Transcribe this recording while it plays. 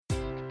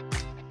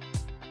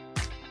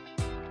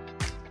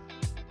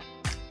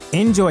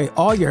Enjoy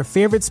all your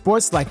favorite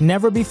sports like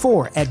never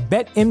before at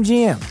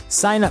BetMGM.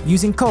 Sign up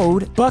using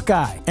code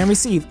Buckeye and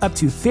receive up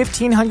to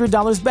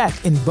 $1,500 back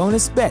in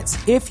bonus bets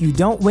if you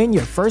don't win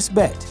your first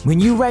bet. When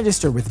you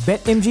register with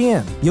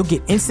BetMGM, you'll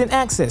get instant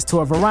access to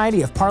a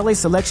variety of parlay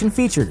selection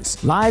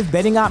features, live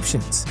betting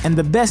options, and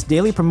the best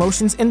daily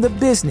promotions in the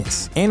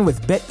business. And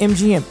with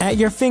BetMGM at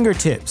your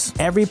fingertips,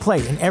 every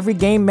play and every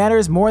game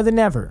matters more than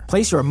ever.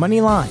 Place your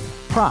money line,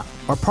 prop,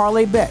 or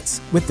parlay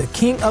bets with the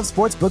king of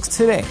sportsbooks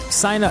today.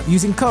 Sign up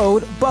using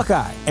code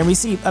Buckeye and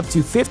receive up to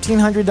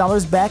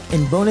 $1,500 back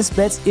in bonus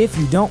bets if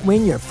you don't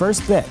win your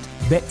first bet.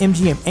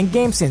 BetMGM and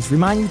GameSense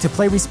remind you to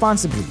play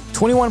responsibly.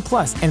 21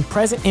 plus and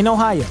present in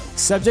Ohio,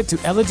 subject to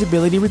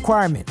eligibility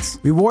requirements.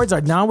 Rewards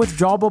are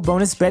non-withdrawable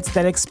bonus bets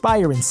that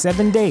expire in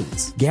 7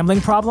 days. Gambling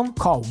problem?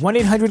 Call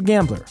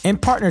 1-800-GAMBLER. In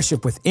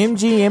partnership with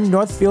MGM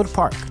Northfield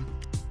Park.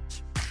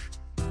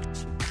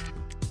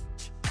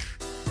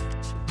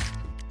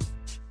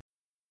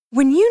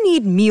 When you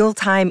need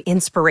mealtime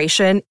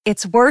inspiration,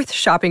 it's worth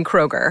shopping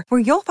Kroger, where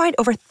you'll find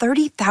over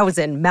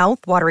 30,000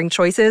 mouth-watering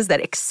choices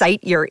that excite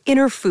your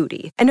inner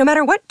foodie. And no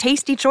matter what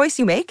tasty choice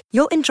you make,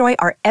 you'll enjoy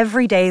our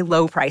everyday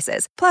low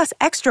prices, plus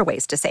extra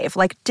ways to save,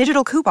 like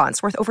digital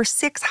coupons worth over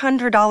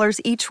 $600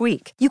 each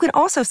week. You can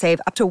also save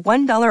up to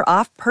 $1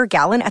 off per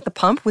gallon at the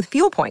pump with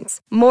fuel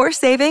points. More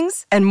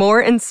savings and more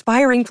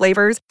inspiring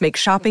flavors make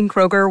shopping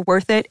Kroger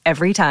worth it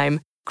every time.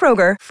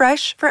 Kroger,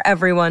 fresh for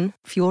everyone.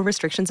 Fuel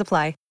restrictions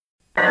apply.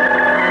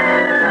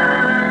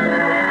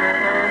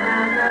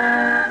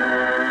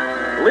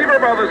 Lever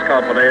Brothers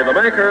Company, the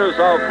makers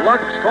of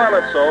Lux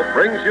Toilet Soap,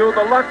 brings you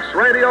the Lux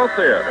Radio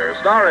Theater,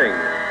 starring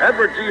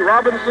Edward G.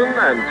 Robinson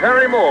and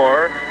Terry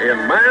Moore in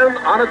Man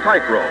on a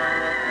Tightrope.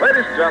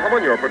 Ladies and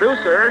gentlemen, your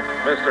producer,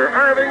 Mr.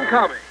 Irving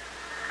Cummings.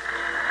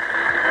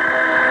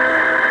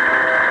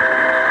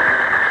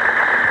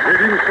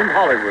 Greetings from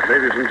Hollywood,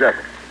 ladies and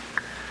gentlemen.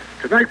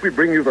 Tonight we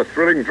bring you the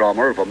thrilling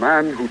drama of a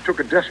man who took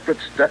a desperate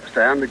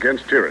stand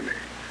against tyranny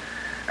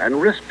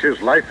and risked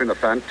his life in a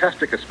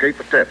fantastic escape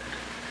attempt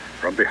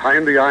from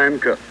behind the Iron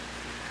Curtain.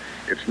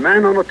 It's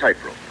Man on a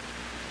Tightrope,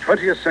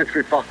 20th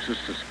Century Fox's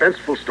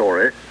suspenseful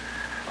story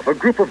of a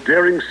group of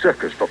daring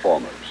circus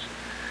performers.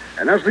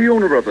 And as the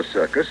owner of the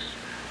circus,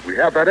 we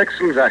have that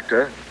excellent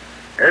actor,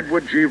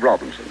 Edward G.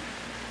 Robinson,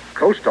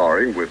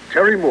 co-starring with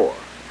Terry Moore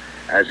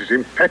as his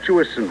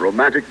impetuous and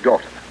romantic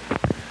daughter.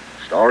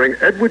 Starring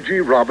Edward G.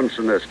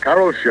 Robinson as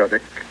Carol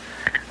Shernick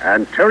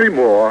and Terry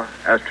Moore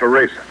as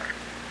Teresa.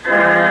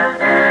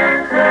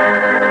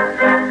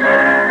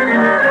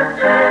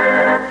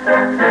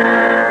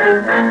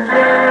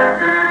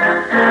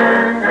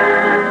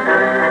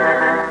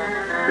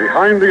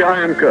 Behind the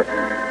Iron Curtain,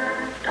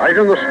 tight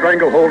in the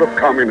stranglehold of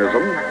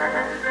communism,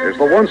 is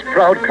the once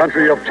proud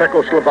country of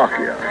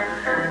Czechoslovakia.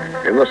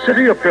 In the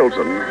city of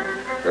Pilsen,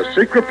 the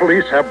secret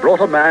police have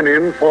brought a man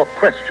in for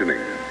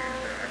questioning.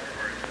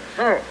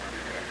 So,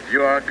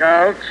 you are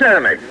Carl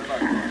Chernik.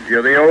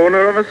 You're the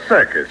owner of a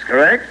circus,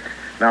 correct?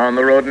 Now on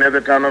the road near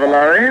the town of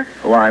Alari?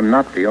 Oh, I'm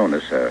not the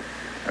owner, sir.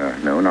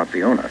 No, not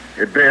the owner.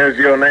 It bears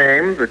your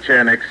name, the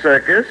Chernik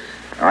Circus?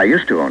 I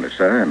used to own it,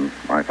 sir, and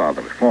my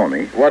father before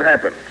me. What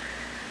happened?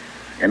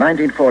 In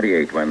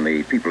 1948, when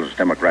the People's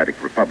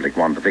Democratic Republic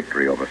won the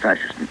victory over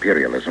fascist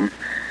imperialism,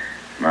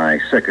 my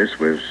circus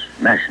was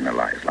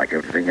nationalized like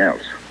everything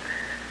else.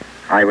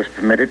 I was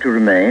permitted to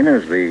remain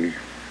as the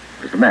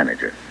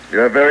manager. You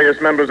have various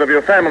members of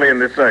your family in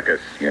this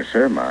circus? Yes,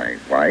 sir. My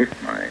wife,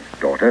 my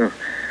daughter,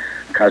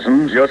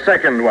 cousins. Your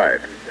second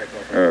wife?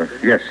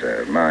 Yes,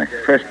 sir. My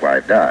first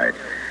wife died.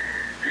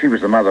 She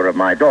was the mother of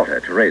my daughter,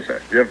 Teresa.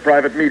 You have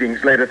private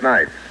meetings late at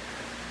night?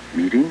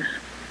 Meetings?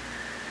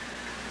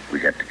 We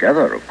get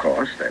together, of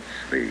course. That's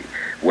the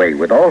way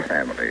with all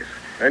families.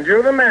 And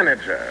you're the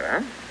manager,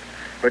 huh?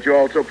 But you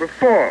also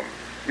perform?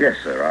 Yes,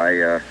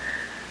 sir.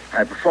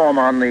 I perform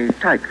on the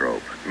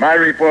tightrope. My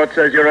report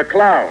says you're a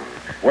clown.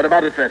 What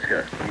about it,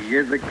 Veska? He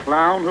is a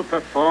clown who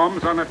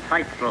performs on a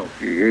tightrope.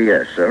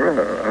 Yes, sir.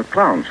 A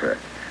clown, sir.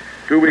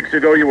 2 weeks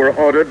ago, you were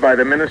ordered by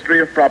the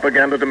Ministry of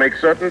Propaganda to make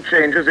certain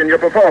changes in your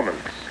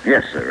performance.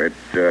 Yes, sir.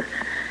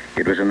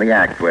 It was in the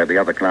act where the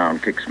other clown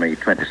kicks me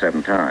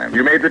 27 times.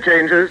 You made the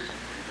changes?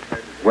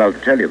 Well, to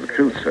tell you the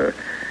truth, sir,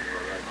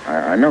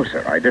 no,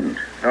 sir, I didn't.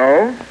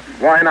 No?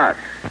 Why not?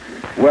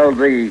 Well,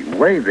 the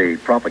way the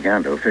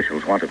propaganda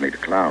officials wanted me to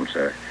clown,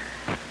 sir,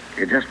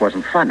 it just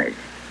wasn't funny.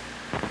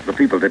 The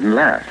people didn't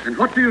laugh. And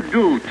what do you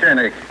do,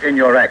 Chernik, in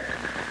your act?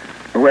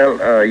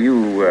 Well,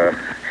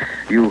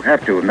 you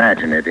have to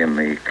imagine it in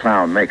the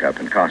clown makeup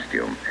and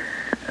costume.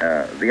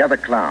 The other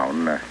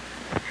clown,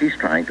 he's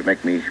trying to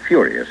make me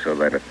furious so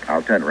that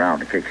I'll turn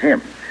around and kick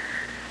him.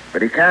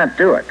 But he can't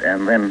do it.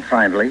 And then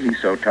finally, he's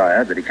so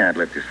tired that he can't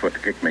lift his foot to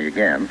kick me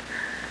again.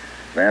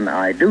 Then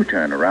I do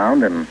turn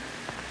around and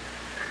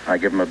I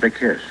give him a big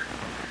kiss.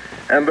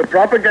 And the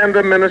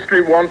propaganda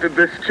ministry wanted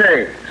this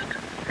changed?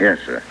 Yes,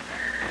 sir.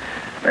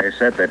 They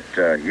said that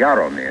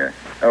Yaromir,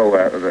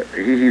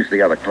 he's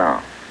the other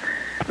clown,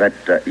 that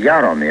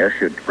Yaromir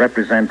should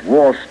represent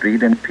Wall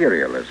Street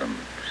imperialism.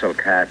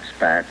 Silk hats,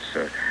 spats,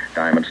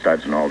 diamond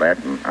studs and all that,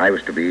 and I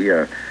was to be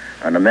an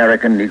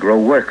American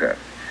Negro worker.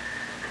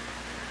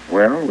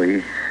 Well,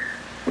 we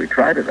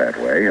tried it that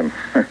way, and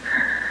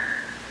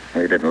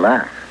they didn't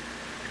laugh.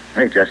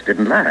 They just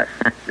didn't laugh.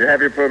 You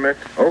have your permit?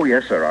 Oh,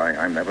 yes, sir.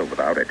 I'm never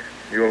without it.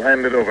 You'll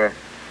hand it over.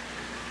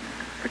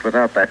 But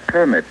without that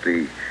permit,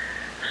 the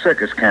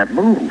circus can't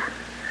move.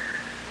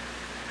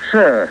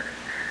 Sir,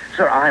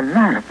 I'm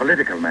not a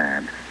political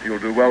man. You'll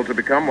do well to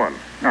become one.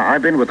 No,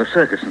 I've been with the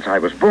circus since I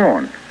was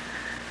born.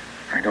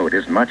 I know it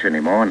isn't much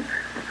anymore, and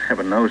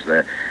heaven knows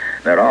there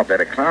are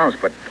better clowns,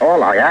 but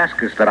all I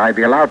ask is that I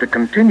be allowed to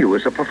continue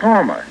as a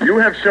performer. You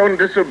have shown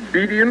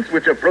disobedience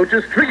which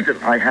approaches treason.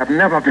 I have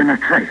never been a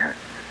traitor.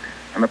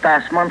 In the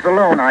past month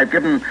alone, I've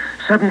given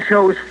 7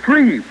 shows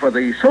free for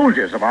the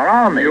soldiers of our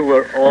army. You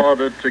were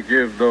ordered to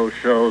give those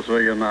shows,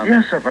 were you not?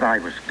 Yes, sir, but I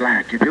was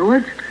glad to do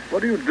it.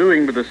 What are you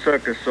doing with the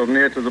circus so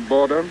near to the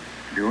border?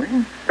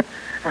 Doing?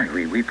 Why,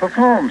 we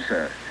perform,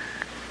 sir.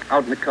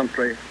 Out in the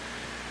country?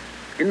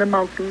 In the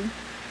mountains?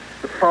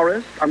 The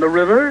forest? On the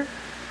river?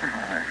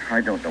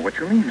 I don't know what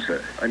you mean,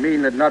 sir. I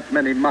mean that not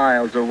many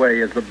miles away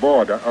is the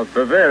border of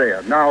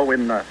Bavaria, now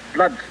in the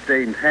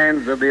blood-stained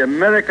hands of the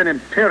American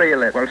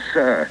imperialists. Well,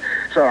 sir,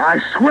 I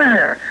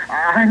swear,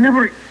 I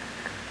never...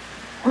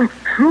 Well,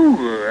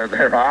 true,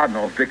 there are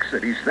no big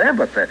cities there,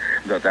 but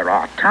there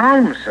are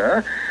towns,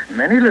 sir.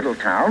 Many little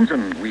towns,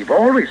 and we've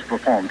always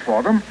performed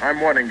for them. I'm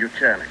warning you,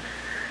 Channing.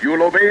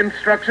 You'll obey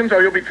instructions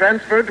or you'll be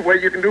transferred to where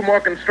you can do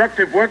more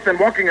constructive work than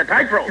walking a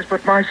tightrope. Yes,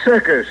 but my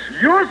circus...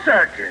 Your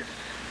circus!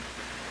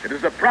 It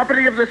is the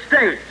property of the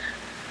state.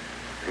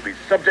 It'll be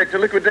subject to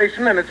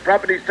liquidation and its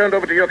properties turned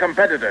over to your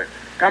competitor,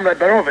 Comrade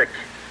Borovic.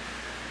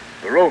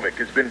 Borovic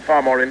has been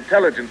far more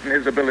intelligent in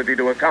his ability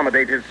to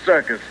accommodate his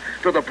circus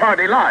to the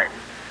party line.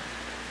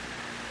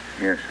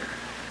 Yes, sir.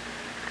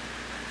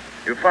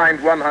 You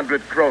find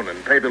 100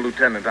 kronen, pay the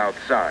lieutenant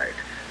outside.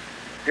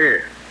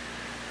 Here's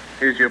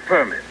your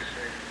permit.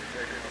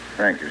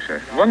 Thank you, sir.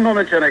 One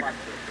moment, Janek.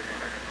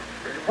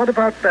 What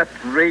about that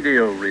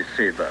radio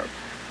receiver?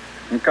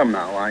 Come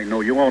now, I know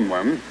you own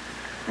one.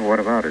 What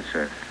about it,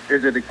 sir?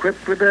 Is it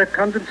equipped with a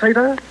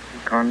condensator?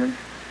 I'm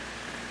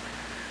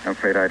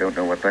afraid I don't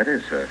know what that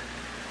is, sir.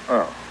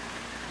 Oh.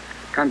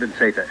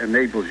 Condensator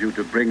enables you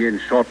to bring in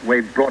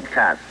shortwave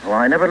broadcasts. Well,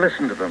 I never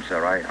listened to them,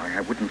 sir.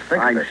 I wouldn't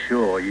think of it. I'm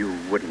sure you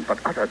wouldn't, but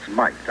others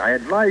might. I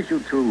advise you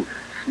to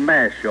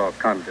smash your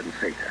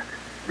condensator.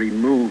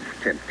 Remove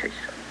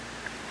temptation.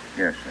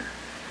 Yes, sir.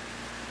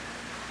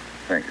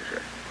 Thank you,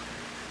 sir.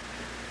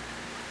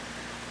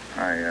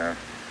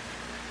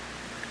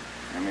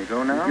 Let me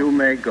go now? You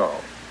may go.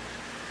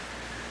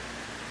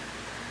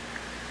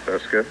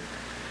 Fesker,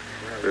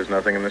 there's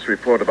nothing in this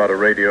report about a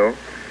radio.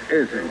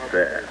 Isn't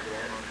there?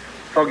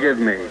 Forgive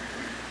me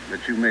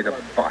that you made a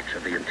botch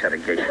of the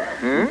interrogation.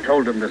 You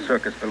told them the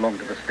circus belonged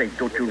to the state.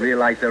 Don't you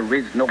realize there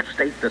is no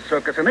state? The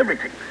circus and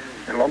everything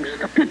belongs to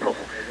the people.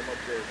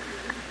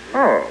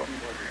 Oh,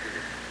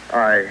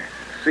 I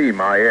see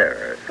my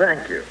error.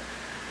 Thank you.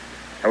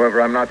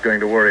 However, I'm not going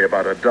to worry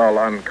about a dull,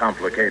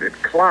 uncomplicated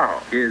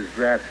clown. Is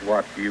that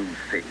what you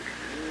think?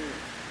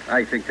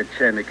 I think that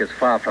Chernik is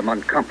far from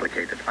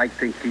uncomplicated. I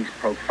think he's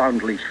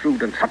profoundly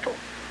shrewd and subtle.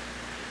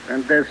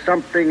 And there's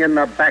something in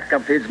the back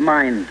of his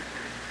mind.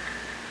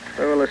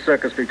 Where will the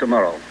circus be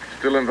tomorrow?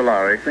 Still in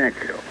Valari. Thank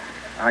you.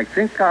 I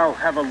think I'll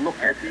have a look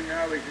at it.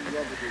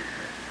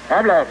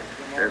 Pavlov.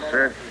 Yes,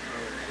 sir.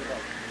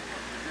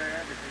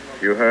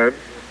 You heard?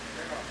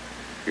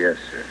 Yes,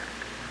 sir.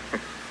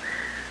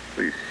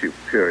 These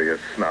superior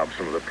snobs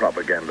from the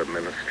propaganda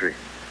ministry.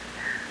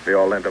 They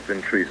all end up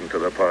in treason to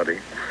the party.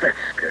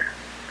 Fesker.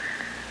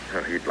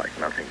 Oh, he'd like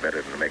nothing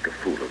better than to make a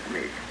fool of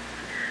me.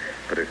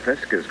 But if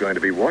Fesker's going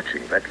to be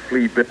watching that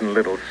flea-bitten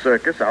little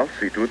circus, I'll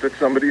see to it that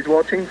somebody's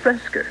watching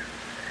Fesker.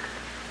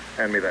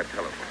 Hand me that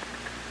telephone.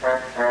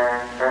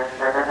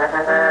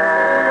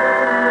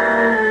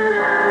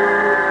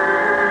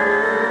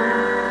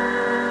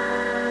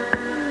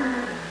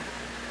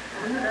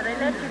 So they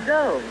let you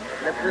go,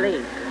 the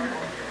police.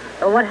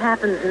 Well, what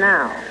happens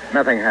now?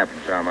 Nothing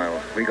happens,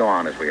 Alma. We go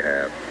on as we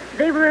have.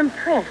 They were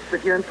impressed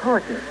with your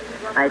importance.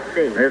 I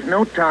see. There's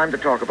no time to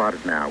talk about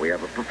it now. We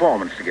have a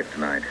performance to give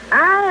tonight.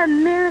 I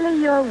am merely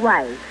your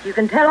wife. You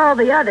can tell all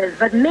the others,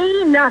 but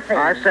me, nothing.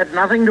 I've said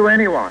nothing to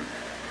anyone.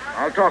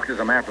 I'll talk to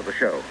them after the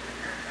show.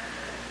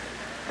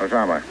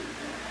 Osama,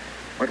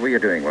 what were you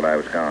doing while I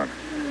was gone?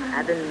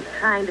 I've been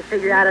trying to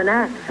figure out an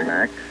act. An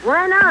act?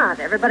 Why not?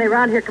 Everybody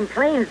around here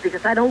complains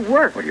because I don't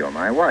work. Well, you're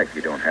my wife.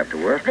 You don't have to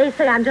work. They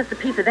say I'm just a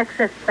piece of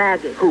excess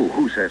baggage.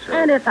 Who says so?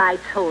 And if I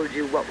told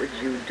you, what would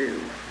you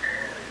do?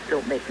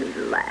 Don't make me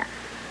laugh.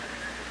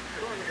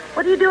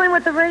 What are you doing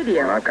with the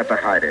radio? Well, I've got to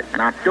hide it.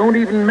 Now, don't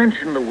even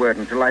mention the word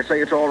until I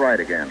say it's all right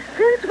again.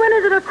 Since when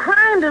is it a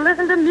crime to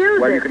listen to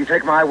music? Well, you can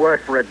take my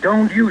word for it.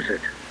 Don't use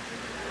it.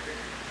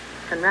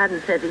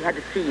 Conradin says he had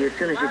to see you as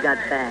soon as you got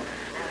back.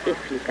 If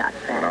you got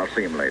back. Well, I'll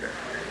see him later.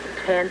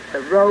 The tents,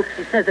 the ropes,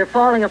 he says they're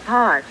falling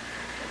apart.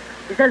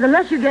 He says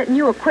unless you get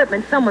new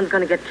equipment, someone's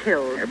going to get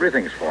killed.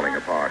 Everything's falling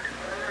apart.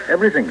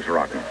 Everything's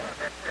rotten.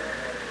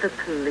 The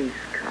police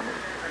car.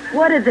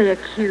 What did they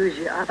accuse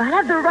you of? I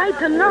had the right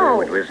to know.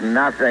 Oh, it was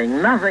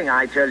nothing,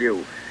 I tell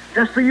you.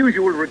 Just the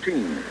usual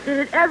routine. Did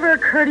it ever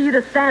occur to you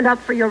to stand up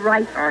for your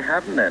rights? I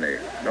haven't any.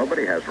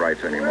 Nobody has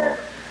rights anymore.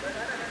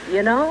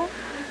 You know,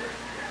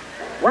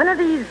 one of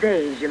these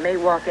days you may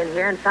walk in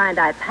here and find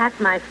I packed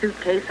my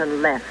suitcase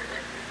and left.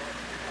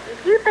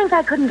 You think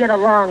I couldn't get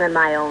along on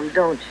my own,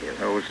 don't you?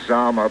 Oh,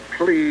 Zalma,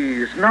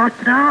 please, not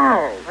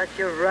now. What's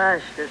your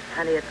rush? There's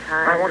plenty of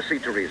time. I want to see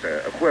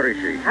Teresa. Where is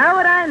she? How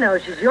would I know?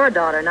 She's your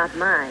daughter, not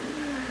mine.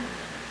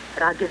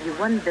 But I'll give you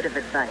one bit of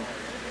advice.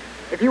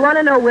 If you want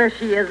to know where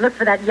she is, look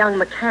for that young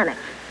mechanic.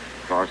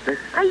 Fosdick?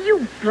 Are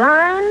you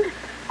blind?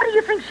 What do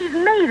you think she's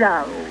made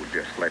of? Oh,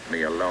 just let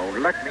me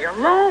alone. Let me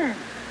alone.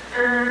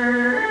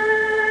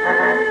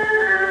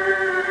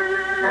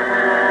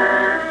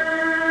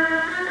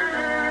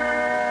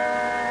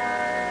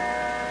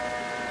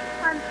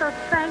 I'm so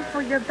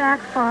thankful you're back,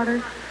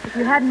 Father. If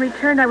you hadn't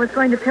returned, I was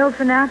going to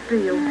Pilsen after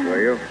you.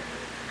 Were you?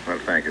 Well,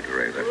 thank you,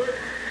 Teresa.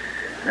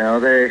 Now,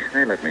 they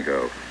let me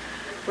go.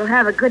 We'll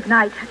have a good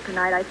night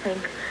tonight, I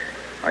think.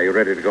 Are you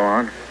ready to go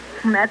on?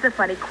 That's a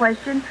funny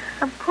question.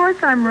 Of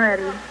course I'm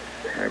ready.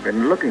 I've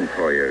been looking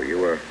for you. You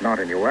were not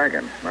in your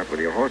wagon, not with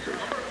your horses.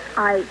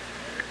 I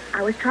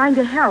was trying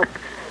to help.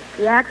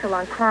 The axle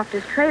on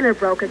Crofter's trailer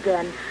broke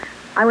again.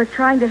 I was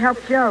trying to help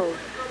Joe.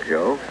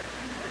 Joe?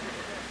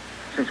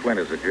 Since when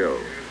is it Joe?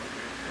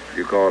 Do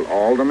you call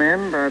all the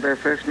men by their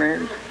first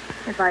names?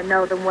 If I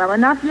know them well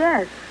enough,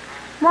 yes.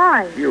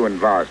 Why? You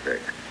and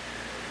Vosdick.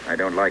 I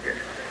don't like it.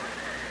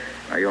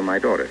 Now, you're my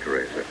daughter,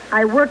 Teresa.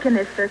 I work in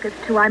this circus,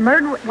 too. I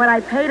earn what I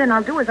paid, and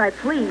I'll do as I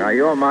please. Now,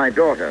 you're my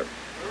daughter.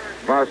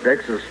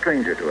 Vosdick's a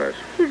stranger to us.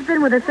 He's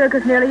been with the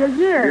circus nearly a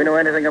year. Do you know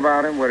anything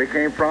about him, where he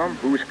came from,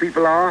 who his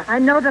people are? I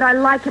know that I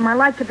like him. I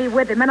like to be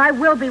with him, and I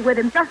will be with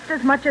him just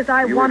as much as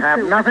I want to. You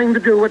have nothing to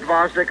do with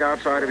Vosdick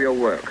outside of your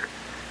work.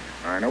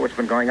 I know what's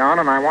been going on,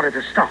 and I want it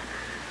to stop.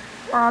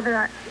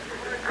 Father,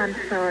 I'm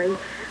sorry.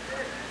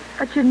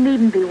 But you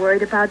needn't be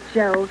worried about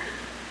Joe.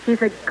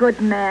 He's a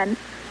good man.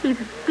 He's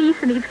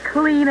decent, he's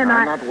clean, and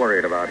I'm not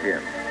worried about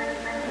him.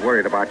 I'm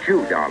worried about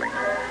you, darling.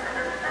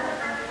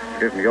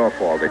 It isn't your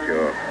fault that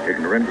you're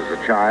ignorant as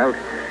a child.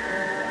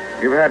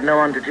 You've had no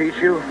one to teach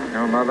you,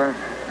 no mother,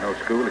 no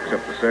school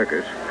except the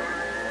circus.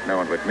 No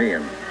one but me,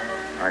 and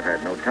I've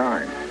had no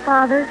time.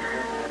 Father,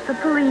 the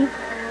police.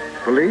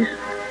 Police?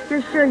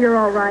 You're sure you're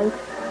all right?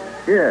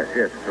 Yes,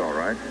 it's all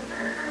right.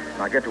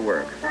 Now get to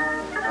work.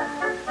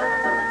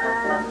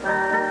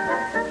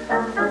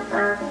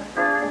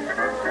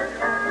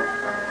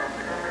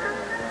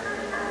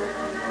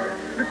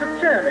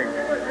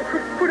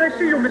 Could I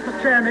see you, Mr.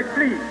 Chernik,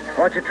 please?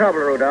 What's your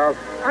trouble, Rudolph?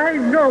 I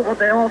know what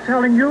they're all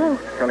telling you.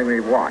 Telling me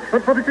what?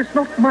 But it is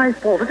not my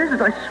fault. It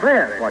isn't, I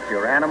swear it. What,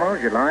 your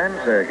animals, your lions,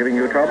 giving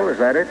you trouble? Is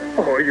that it?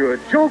 Oh, you're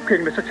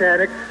joking, Mr.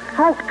 Chernik.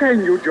 How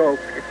can you joke?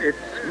 It's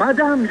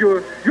Madame,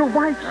 your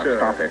wife, now, sir.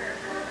 Stop it.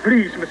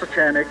 Please, Mr.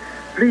 Chernik,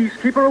 please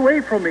keep her away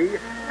from me.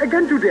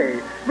 Again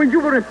today, when you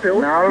were in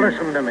Pilsen. Now,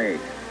 listen to me.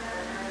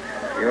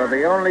 You're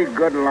the only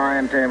good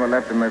lion tamer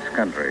left in this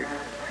country.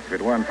 If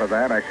it weren't for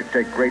that, I should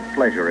take great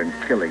pleasure in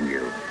killing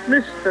you.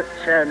 Mr.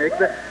 Chernik,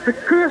 the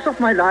curse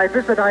of my life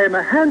is that I am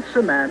a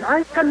handsome man.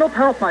 I cannot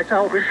help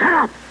myself. Shut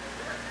up!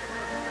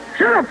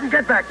 Shut up and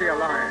get back to your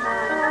lion.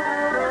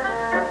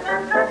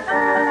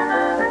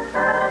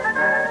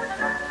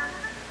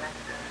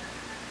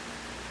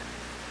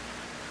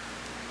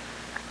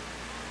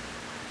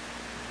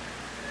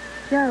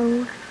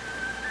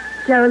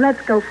 Joe,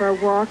 let's go for a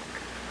walk.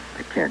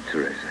 I can't,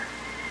 Teresa.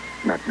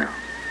 Not now.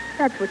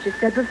 That's what you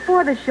said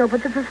before the show,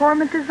 but the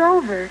performance is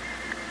over.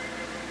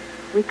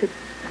 We could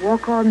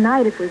walk all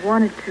night if we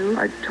wanted to.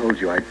 I told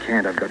you I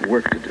can't. I've got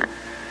work to do.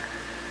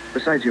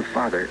 Besides, your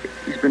father,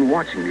 he's been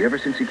watching me ever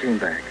since he came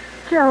back.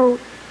 Joe,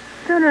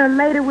 sooner or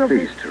later we'll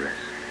Please, Teresa.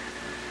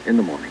 In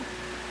the morning.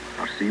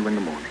 I'll see you in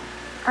the morning.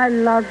 I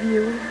love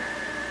you.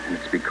 And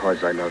it's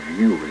because I love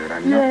you that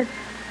I'm not...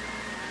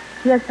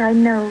 Yes, I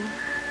know.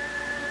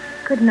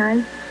 Good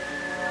night.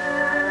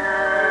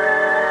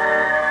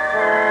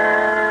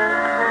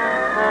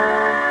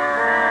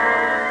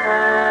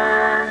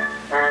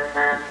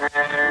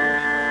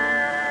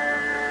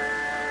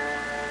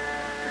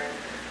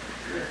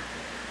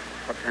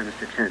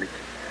 Mr. Chernik.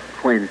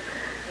 When?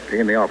 Be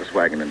in the office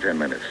wagon in 10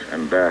 minutes.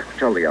 And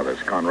tell the others,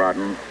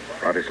 Conradin,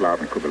 Radislav,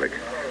 and Kubelik.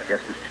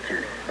 Yes, Mr.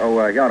 Chernik. Oh,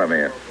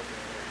 Yaromir.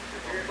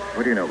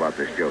 What do you know about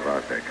this Joe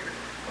Vosdick?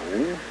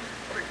 Oh,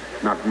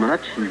 not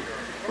much. He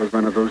was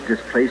one of those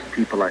displaced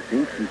people, I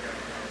think.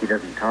 He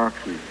doesn't talk.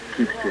 He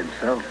keeps to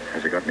himself.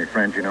 Has he got any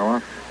friends you know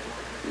of?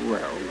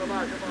 Well,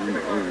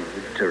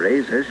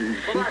 Teresa,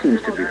 she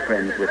seems to be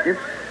friends with him.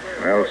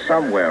 Well,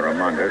 somewhere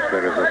among us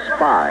there is a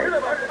spy.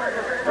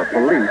 The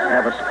police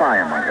have a spy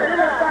among us.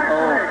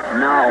 Oh,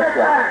 now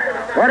what?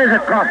 What is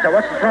it, Crofter?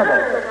 What's the trouble?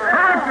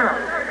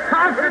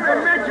 Conference the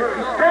midget.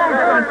 He stole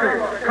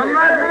something.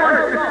 Commander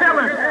wants to kill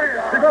him.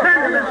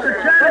 Detective, Mr.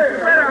 Chernik,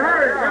 you better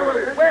hurry.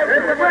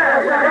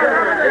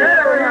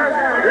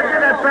 You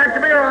get that back to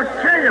me or I'll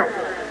kill you.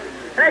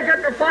 Hey,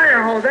 get the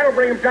fire hose. That'll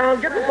bring him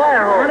down. Get the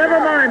fire hose. Oh, never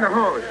mind the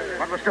hose.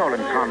 What was stolen,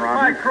 Conrad?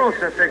 My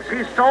crucifix.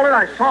 He stole it.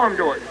 I saw him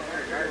do it.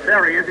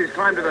 There he is. He's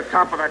climbed to the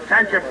top of the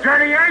tent. You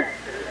dirty ape!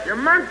 You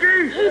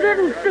monkey! He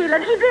didn't steal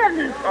it. He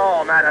didn't.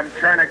 Oh, Madam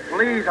Chernick,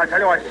 please. I tell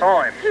you, I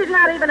saw him. He's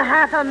not even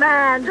half a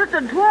man. Just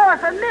a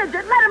dwarf, a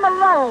midget. Let him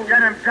alone.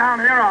 Get him down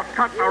here. I'll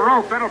cut the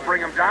rope. That'll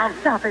bring him down.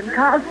 Stop him,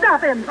 Carl.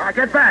 Stop him. Now,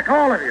 get back,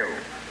 all of you.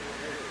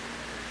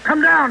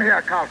 Come down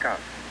here, Kalka.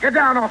 Get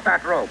down off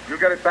that rope. You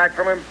get it back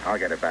from him? I'll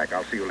get it back.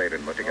 I'll see you later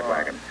in the ticket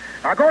wagon.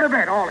 Now, go to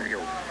bed, all of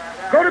you.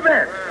 Go to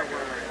bed.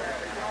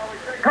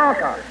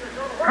 Kalka,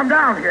 come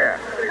down here.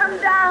 Come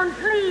down,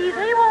 please.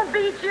 He won't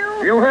beat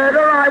you. You heard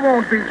her. I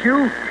won't beat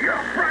you. You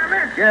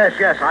promise?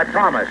 Yes, I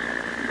promise.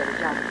 He got a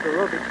job at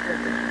Borovic's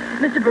circus.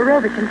 Mr.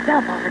 Borovic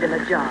himself offered him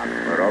a job.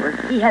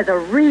 Borovic? He has a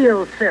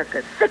real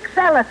circus. 6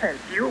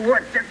 elephants. You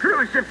want the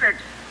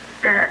crucifix?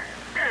 There.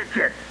 Take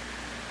it.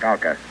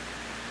 Kalka,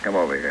 come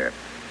over here.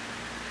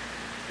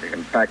 You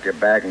can pack your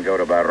bag and go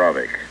to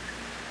Borovic.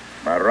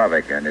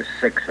 Borovic and his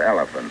 6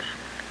 elephants.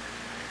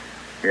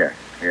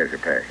 Here's your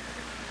pay.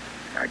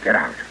 Now get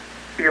out.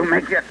 You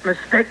make that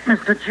mistake,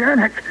 Mr.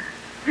 Chernick.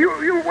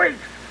 You wait.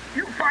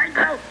 You find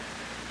out.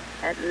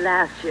 At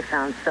last you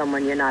found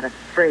someone you're not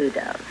afraid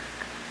of.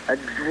 A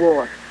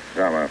dwarf.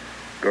 Zama,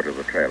 go to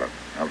the trailer.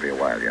 I'll be a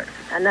while yet.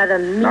 Another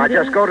meeting? Now,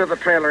 just go to the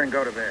trailer and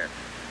go to bed.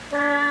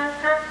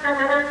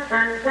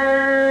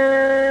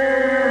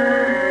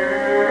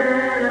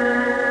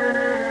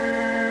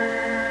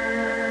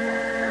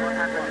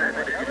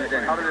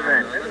 How did it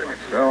end?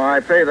 So I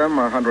pay them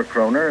 100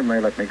 kroner and they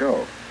let me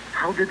go.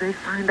 How did they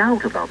find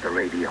out about the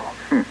radio?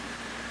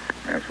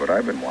 That's what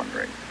I've been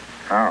wondering.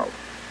 How?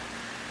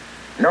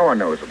 No one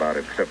knows about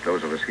it except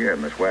those of us here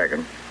in this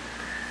wagon.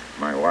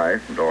 My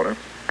wife and daughter.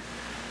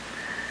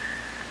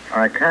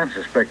 I can't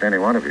suspect any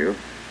one of you.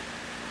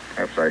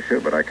 Perhaps I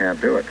should, but I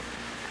can't do it.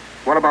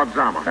 What about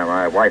Zama? Now,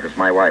 my wife is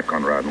my wife,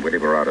 Conrad, and we'll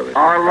leave her out of this.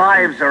 Our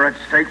lives are at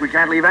stake. We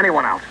can't leave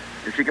anyone out.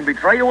 If she can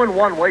betray you in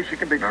one way, she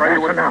can betray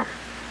you in another.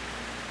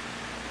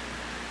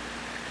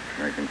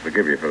 I can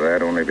forgive you for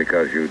that only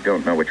because you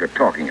don't know what you're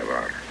talking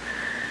about.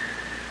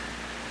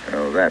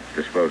 So that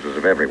disposes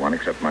of everyone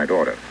except my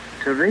daughter.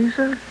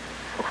 Teresa?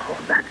 Oh,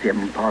 that's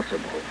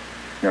impossible.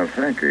 No,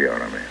 thank you,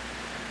 Yaromir.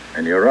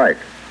 And you're right.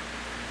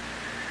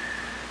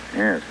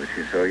 Yes, but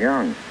she's so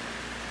young.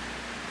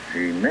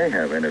 She may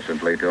have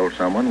innocently told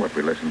someone what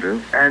we listened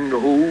to. And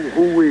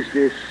who is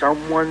this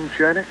someone,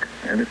 Chernick?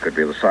 And it could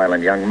be the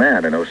silent young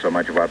man who knows so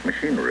much about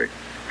machinery.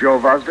 Joe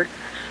Vosdick?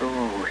 So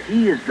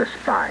he is the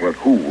spy. Well,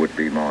 who would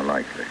be more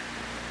likely?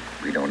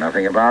 We know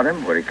nothing about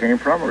him, where he came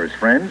from, or his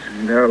friends.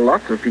 There are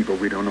lots of people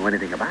we don't know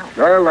anything about.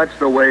 Well, that's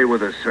the way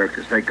with a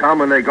circus. They come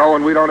and they go,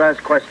 and we don't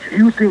ask questions.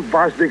 You think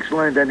Vosdick's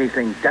learned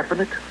anything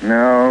definite?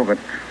 No, but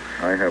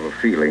I have a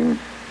feeling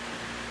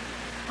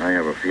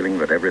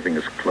that everything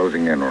is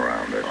closing in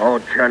around us. Oh,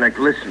 Chernick,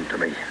 listen to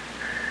me.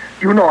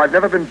 You know I've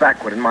never been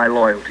backward in my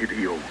loyalty to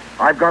you.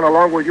 I've gone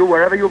along with you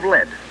wherever you've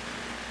led.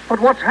 But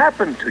what's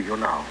happened to you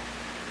now?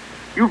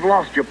 You've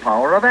lost your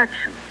power of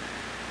action.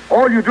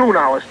 All you do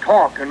now is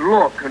talk and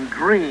look and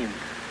dream.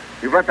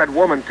 You've let that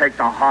woman take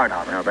the heart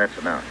out of you. Now, that's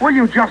enough. Will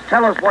you just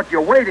tell us what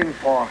you're waiting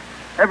for?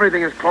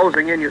 Everything is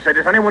closing in, you say.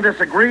 Does anyone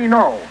disagree?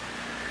 No.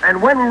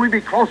 And when will we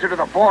be closer to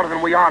the border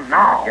than we are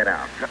now? Get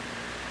out.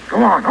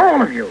 Come on,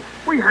 all of you.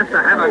 We have to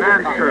have an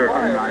answer.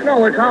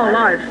 No, it's our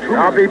lives, too.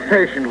 Now, be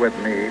patient with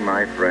me,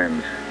 my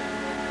friends.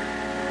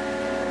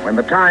 When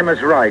the time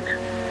is right,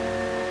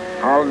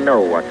 I'll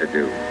know what to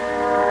do.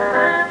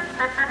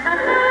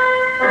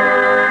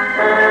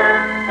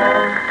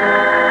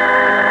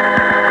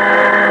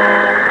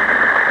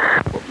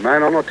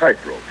 Man on a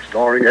Tightrope,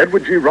 starring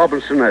Edward G.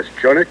 Robinson as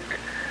Chernick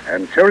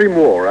and Terry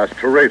Moore as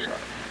Teresa.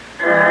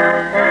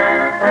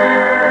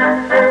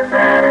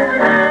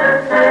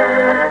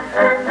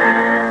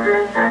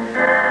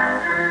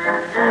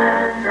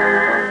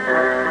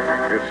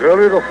 It's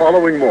early the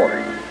following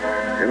morning.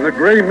 In the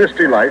gray,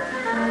 misty light,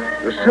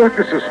 the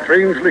circus is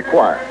strangely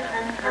quiet.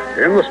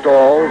 In the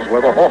stalls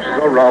where the horses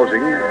are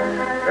rousing,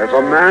 there's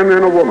a man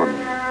and a woman,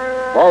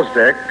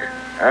 Vosdick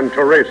and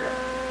Teresa.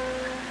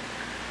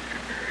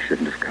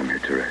 Shouldn't have come here,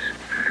 Teresa.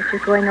 But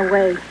you're going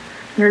away.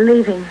 You're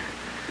leaving.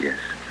 Yes.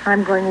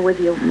 I'm going with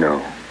you.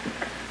 No.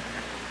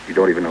 You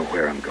don't even know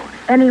where I'm going.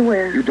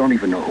 Anywhere. You don't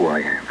even know who I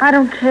am. I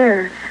don't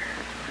care.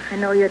 I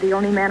know you're the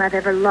only man I've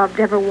ever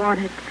loved, ever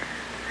wanted.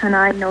 And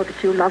I know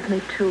that you love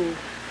me, too.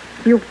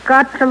 You've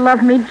got to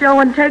love me, Joe,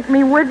 and take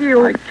me with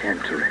you. I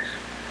can't, Teresa.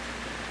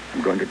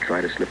 I'm going to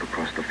try to slip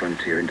across the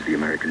frontier into the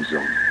American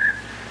zone.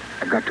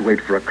 I've got to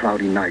wait for a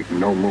cloudy night and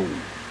no moon.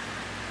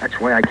 That's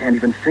why I can't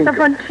even think The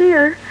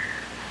frontier?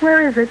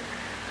 Where is it?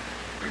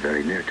 We're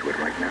very near to it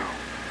right now.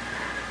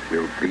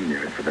 We'll be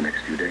near it for the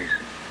next few days.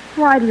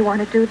 Why do you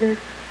want to do this?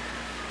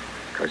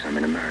 Because I'm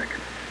an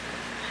American.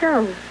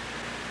 Joe.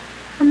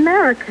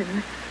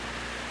 American?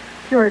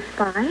 You're a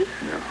spy?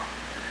 No.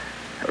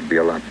 That would be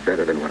a lot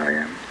better than what I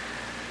am.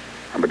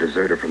 I'm a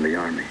deserter from the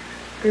army.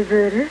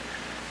 Deserter?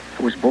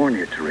 I was born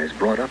here, Therese,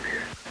 brought up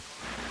here.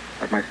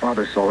 But my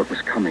father saw it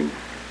was coming.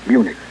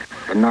 Munich,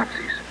 The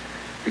Nazis.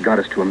 He got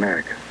us to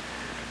America.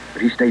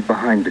 But he stayed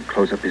behind to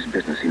close up his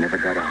business. He never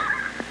got out.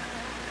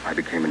 I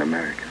became an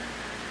American.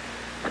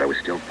 But I was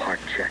still part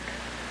Czech.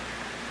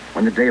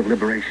 When the day of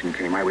liberation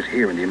came, I was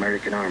here in the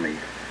American Army.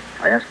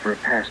 I asked for a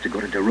pass to go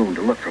to Darun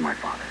to look for my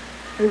father.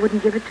 They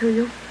wouldn't give it to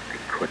you? They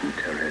couldn't,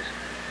 Therese.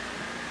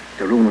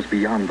 Darun was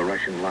beyond the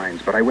Russian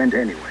lines, but I went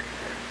anyway.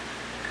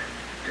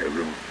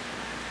 Darun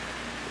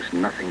was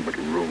nothing but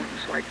ruins,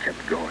 so I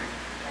kept going.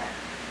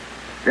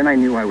 Then I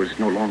knew I was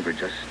no longer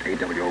just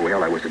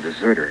AWOL. I was a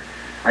deserter.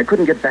 I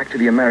couldn't get back to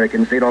the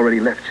Americans. They'd already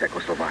left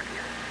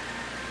Czechoslovakia.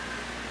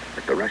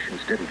 But the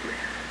Russians didn't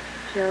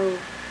leave. Joe.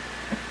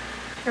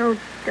 Joe,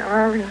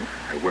 darling.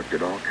 I worked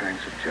at all kinds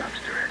of jobs,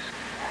 Therese.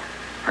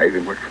 I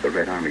even worked for the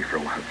Red Army for a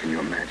while, can you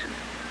imagine?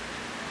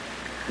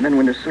 And then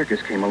when the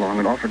circus came along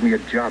and offered me a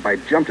job, I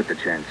jumped at the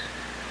chance.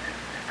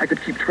 I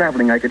could keep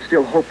traveling. I could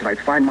still hope that I'd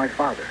find my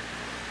father.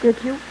 Did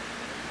you?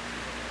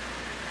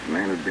 A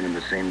man who'd been in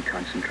the same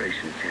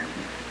concentration camp.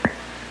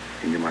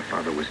 He knew my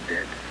father was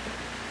dead.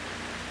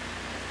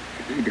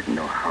 He didn't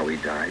know how he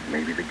died,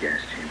 maybe the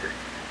gas chamber.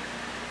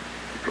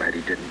 I'm glad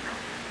he didn't know.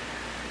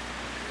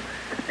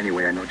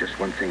 Anyway, I know just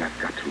one thing. I've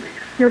got to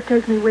leave. You'll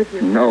take me with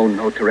you.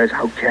 No, Therese,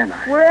 how can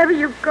I? Wherever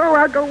you go,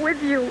 I'll go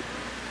with you.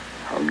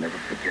 I'll never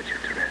forget you,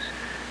 Therese.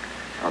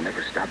 I'll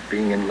never stop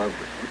being in love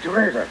with you.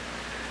 Teresa,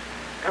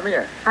 come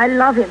here. I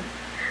love him.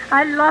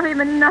 I love him,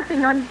 and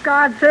nothing on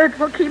God's earth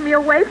will keep me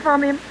away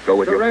from him. Go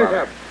with Teresa, your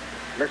father.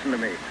 listen to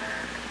me.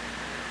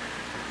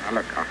 Now,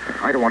 look,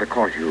 I don't want to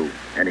cause you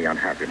any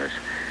unhappiness,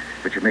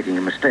 but you're making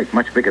a mistake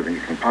much bigger than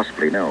you can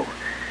possibly know.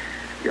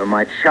 You're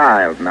my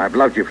child, and I've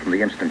loved you from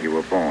the instant you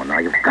were born. Now,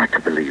 you've got to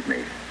believe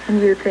me.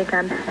 And you think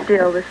I'm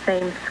still the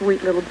same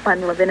sweet little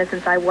bundle of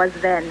innocence I was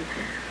then.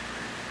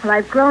 Well,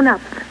 I've grown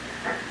up.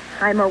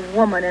 I'm a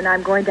woman, and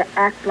I'm going to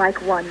act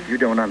like one. You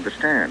don't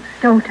understand.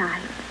 Don't I?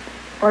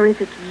 Or is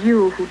it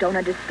you who don't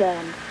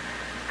understand?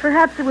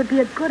 Perhaps it would be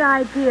a good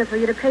idea for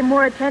you to pay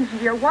more attention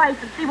to your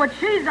wife and see what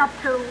she's up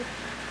to.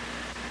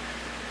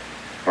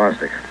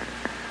 Bostic,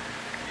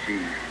 She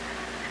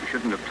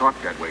shouldn't have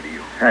talked that way to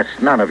you.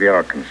 that's none of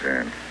your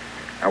concern.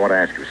 I want to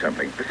ask you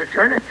something. Mr.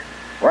 Chernik,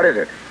 What is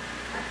it?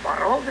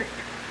 Barovic.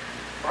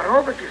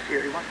 Barovic is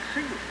here. He wants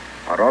to see you.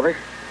 Borovic?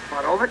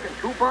 Barovic and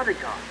 2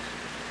 bodyguards.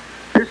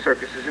 This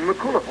circus is in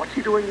Mikulov. What's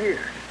he doing here?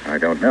 I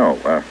don't know.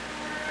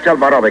 Tell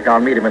Borovic I'll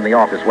meet him in the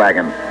office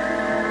wagon.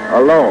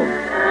 Alone.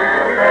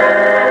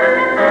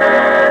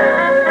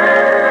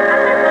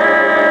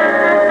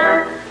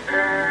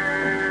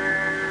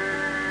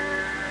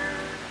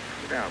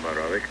 Sit down,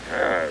 Borovic.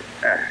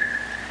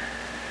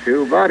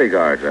 2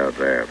 bodyguards out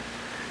there.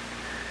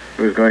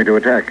 Who's going to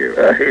attack you?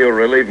 You'll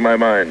relieve my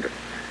mind.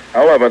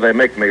 However, they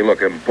make me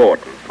look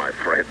important, my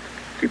friend.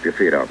 Keep your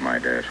feet off my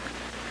desk.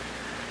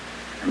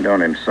 And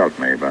don't insult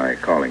me by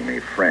calling me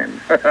friend.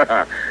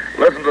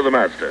 Listen to the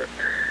master.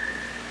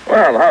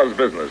 Well, how's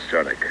business,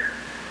 Chernik?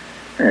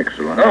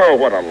 Excellent. Oh,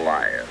 what a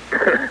liar.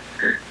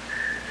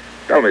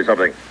 Tell me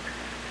something.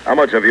 How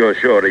much of your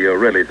show do you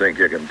really think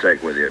you can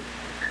take with you?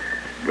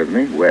 With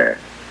me? Where?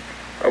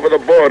 Over the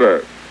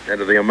border,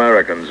 into the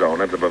American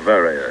zone, into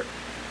Bavaria.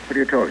 What are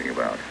you talking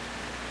about?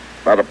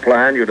 About a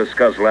plan you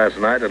discussed last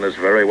night in this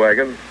very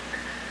wagon.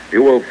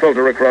 You will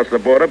filter across the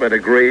border by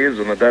degrees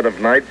in the dead of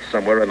night,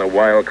 somewhere in the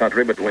wild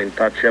country between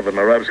Tatshev and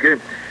Moravsky.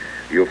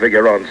 You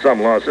figure on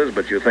some losses,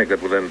 but you think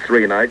that within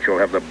 3 nights you'll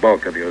have the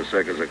bulk of your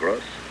circus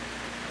across.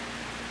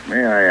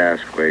 May I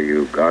ask where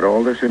you got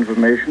all this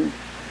information?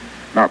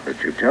 Not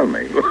that you tell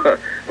me.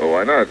 Well,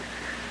 why not?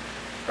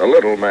 A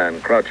little man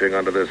crouching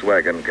under this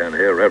wagon can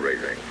hear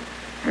everything.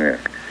 Yeah.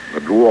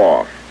 The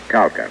dwarf,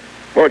 Kalka.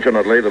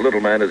 Fortunately, the little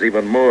man is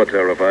even more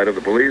terrified of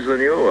the police than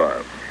you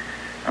are.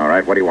 All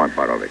right, what do you want,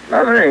 Borovic?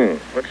 Nothing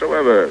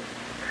whatsoever.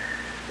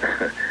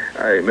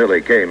 I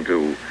merely came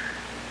to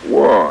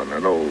warn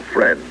an old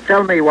friend.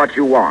 Tell me what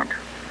you want.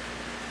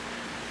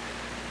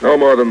 No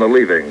more than the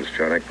leavings,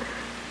 Chernik.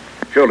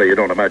 Surely you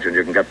don't imagine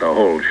you can get the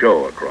whole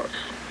show across.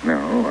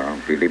 No,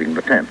 I'll be leaving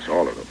the tents,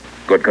 all of them.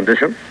 Good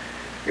condition?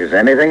 Is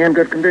anything in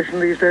good condition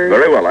these days?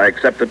 Very well, I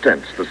accept the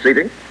tents. The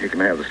seating? You can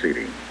have the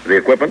seating. The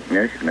equipment?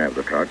 Yes, you can have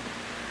the truck.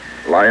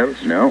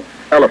 Lions? No.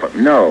 Elephants?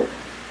 No.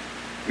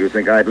 You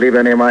think I'd leave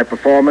any of my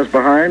performers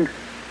behind?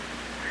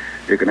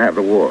 You can have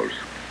the wolves.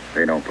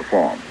 They don't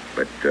perform.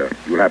 But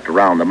you'll have to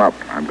round them up.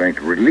 I'm going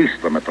to release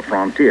them at the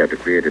frontier to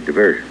create a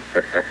diversion.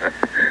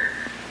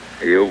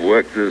 You've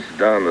worked this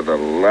down to the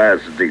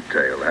last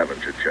detail,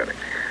 haven't you, Chernik?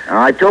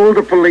 I told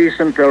the police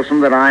in Pilsen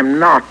that I'm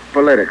not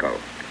political.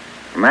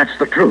 And that's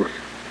the truth.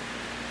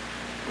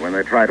 When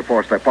they try to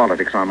force their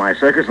politics on my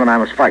circus, then I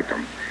must fight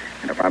them.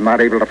 And if I'm not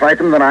able to fight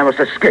them, then I must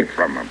escape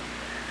from them.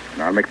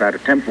 And I'll make that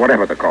attempt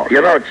whatever the cost.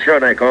 You know,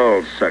 Chernik,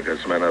 all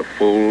circus men are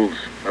fools.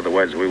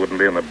 Otherwise, we wouldn't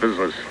be in the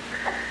business.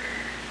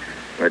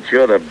 But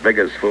you're the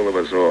biggest fool of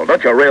us all.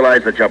 Don't you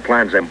realize that your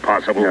plan's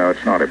impossible? No,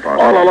 it's not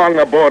impossible. All along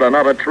the border,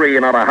 not a tree,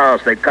 not a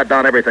house. They've cut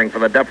down everything for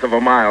the depth of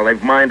a mile.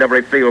 They've mined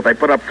every field. They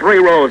put up 3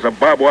 rows of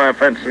barbed wire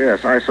fences.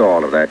 Yes, I saw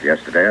all of that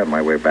yesterday on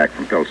my way back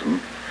from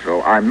Pilsen.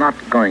 So I'm not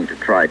going to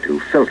try to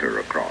filter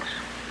across.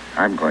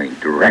 I'm going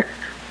direct.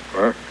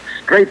 Huh?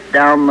 Straight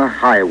down the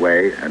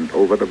highway and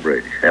over the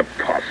bridge.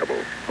 Impossible.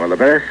 Well, the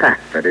very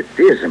fact that it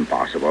is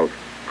impossible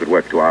could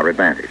work to our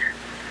advantage.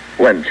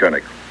 When,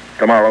 Chernik?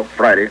 Tomorrow?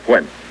 Friday?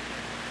 When?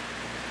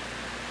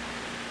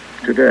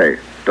 Today.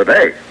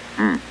 Today?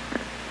 Hmm.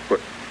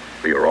 What?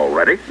 You're all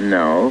ready?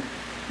 No,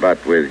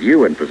 but with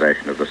you in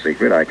possession of the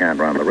secret, I can't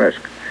run the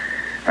risk.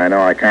 I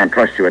know I can't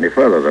trust you any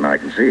further than I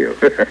can see you.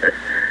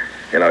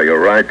 You know, you're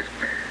right.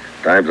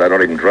 Times I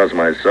don't even trust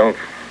myself.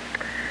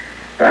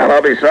 Well,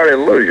 I'll be sorry to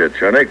lose you,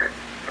 Chernik.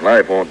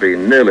 Life won't be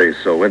nearly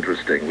so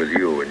interesting with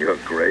you in your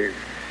grave.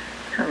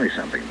 Tell me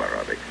something,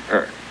 Borovic.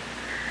 Huh.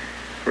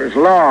 For as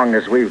long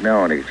as we've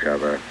known each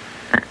other,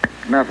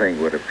 nothing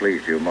would have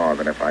pleased you more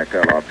than if I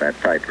fell off that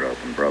tightrope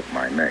and broke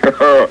my neck.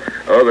 Oh,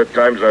 the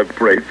times I've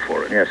prayed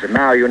for it. Yes, and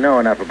now you know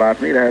enough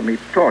about me to have me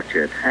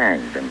tortured,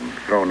 hanged, and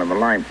thrown in the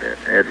lime pit.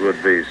 It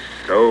would be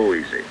so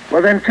easy.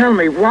 Well, then tell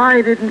me,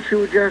 why didn't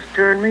you just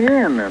turn me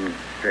in and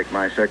take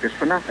my circus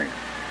for nothing?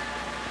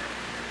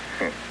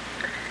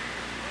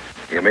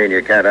 You mean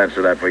you can't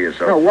answer that for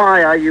yourself? No,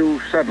 why are you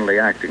suddenly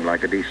acting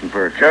like a decent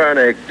person?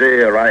 Chernik,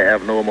 dear, I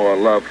have no more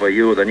love for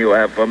you than you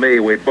have for me.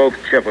 We both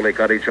cheerfully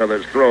cut each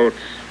other's throats.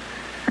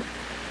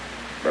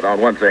 But on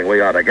one thing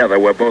we are together.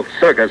 We're both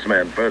circus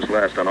men, first,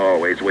 last, and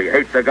always. We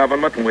hate the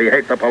government and we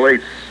hate the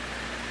police.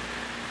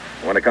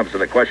 When it comes to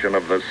the question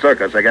of the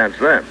circus against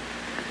them,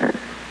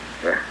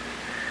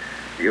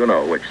 you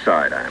know which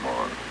side I'm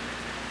on.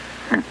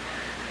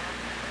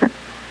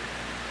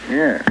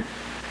 Yeah.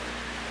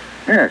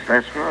 Yes,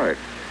 that's right.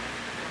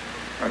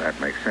 Well, that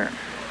makes sense.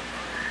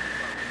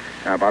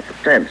 Now, about the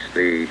tents,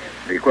 the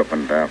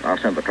equipment, I'll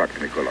send the truck to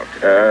Mikulov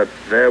today.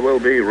 There will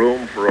be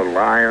room for a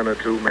lion or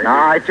two, maybe?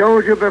 Now, I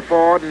told you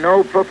before,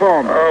 no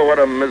performance. Oh, what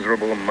a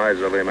miserable,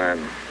 miserly man.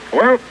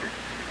 Well,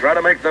 try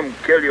to make them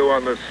kill you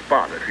on the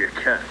spot if you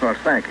can. Well,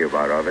 thank you,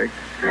 Borovic.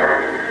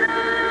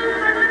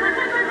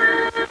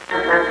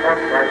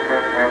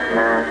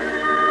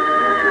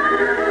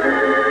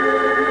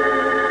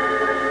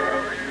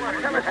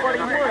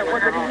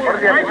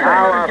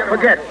 Now,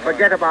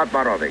 forget about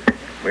Borovic.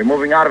 We're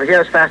moving out of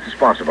here as fast as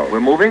possible. We're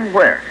moving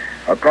where?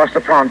 Across the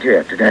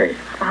frontier today.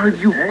 Are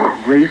you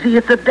crazy?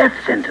 It's a death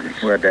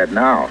sentence. We're dead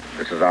now.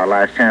 This is our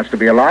last chance to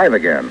be alive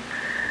again.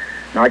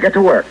 Now, get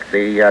to work.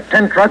 The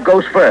tent truck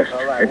goes first.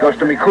 It goes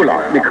to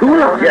Mikulov.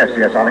 Mikulov? Yes,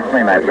 I'll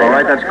explain that later. All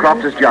right, that's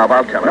Crofter's job.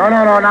 I'll tell him.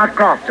 No, not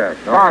Crofter.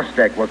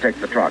 Bostek will take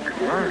the truck.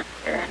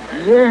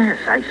 Yes,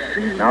 I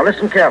see. Now,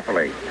 listen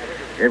carefully.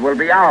 It will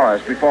be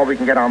hours before we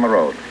can get on the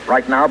road.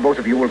 Right now, both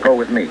of you will go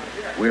with me.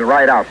 We'll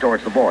ride out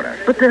towards the border.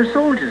 But they're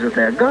soldiers at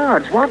their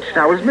guards,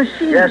 watchtowers,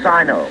 machines. Yes,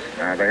 I know.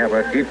 They have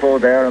a depot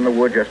there in the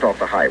wood just off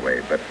the highway.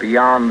 But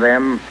beyond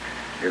them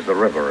is the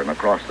river, and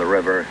across the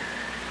river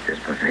is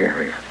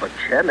Bavaria. But,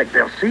 Chernik,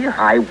 they'll see us.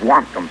 I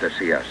want them to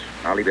see us.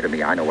 Now, leave it to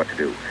me. I know what to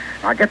do.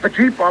 Now, get the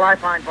Jeep while I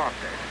find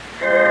Boston.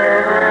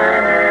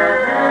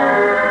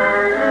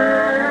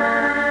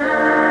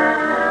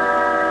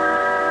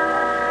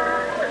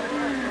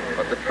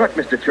 The truck,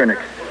 Mr. Chernik.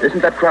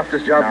 Isn't that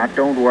Crofter's job? Now,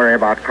 don't worry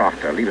about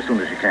Crofter. Leave as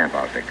soon as you can,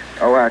 Bostik.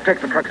 Oh, take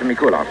the truck to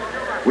Mikulov.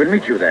 We'll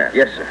meet you there.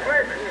 Yes, sir.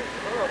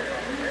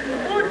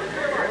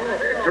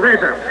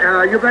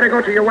 Teresa, you better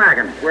go to your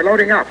wagon. We're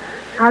loading up.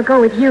 I'll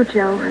go with you,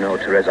 Joe. No,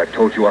 Teresa, I've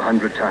told you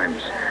 100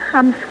 times.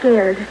 I'm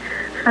scared.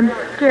 I'm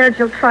scared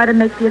you'll try to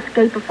make the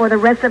escape before the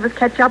rest of us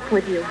catch up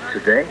with you.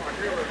 Today?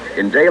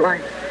 In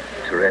daylight?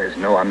 Therese,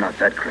 no, I'm not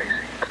that crazy.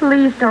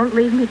 Please don't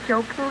leave me,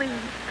 Joe, please.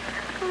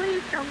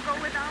 Please don't go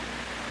without me.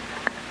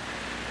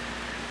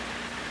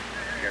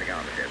 Getting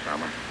out of here,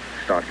 Sama.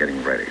 Start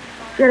getting ready.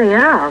 Getting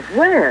out?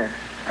 Where?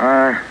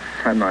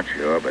 I'm not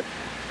sure, but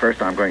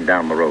first I'm going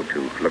down the road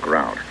to look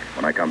around.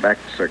 When I come back,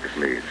 the circus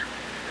leaves.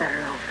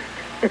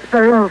 Borovic. It's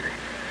Borovic.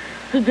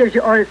 He gives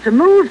you orders to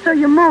move, so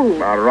you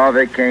move.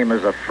 Borovic came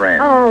as a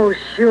friend. Oh,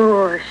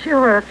 sure,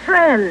 a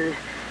friend.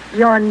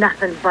 You're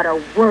nothing but a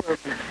worm.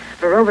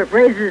 Borovic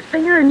raises his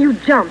finger and you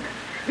jump.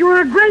 You were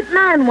a great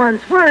man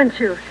once, weren't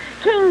you?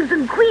 Kings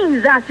and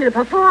queens asked you to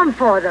perform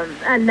for them,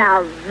 and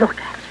now look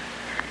at you.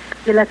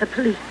 You let the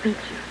police beat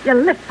you. You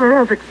licked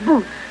Borovic's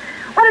boots.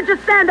 Why don't you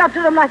stand up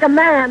to them like a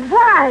man?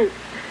 Why?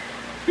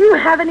 You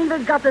haven't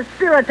even got the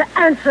spirit to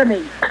answer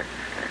me.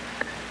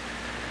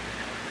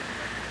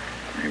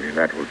 Maybe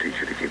that will teach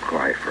you to keep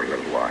quiet for a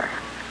little while.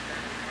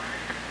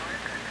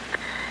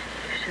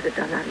 You should have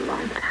done that a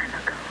long time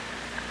ago.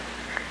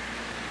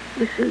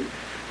 You see,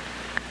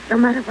 no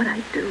matter what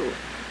I do,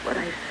 what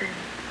I say,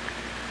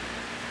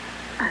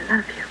 I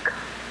love you, Carl.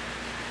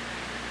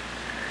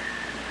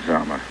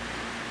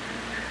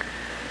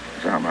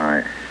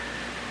 Zama,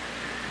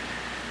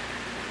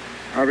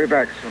 I'll be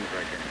back as soon as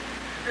I can.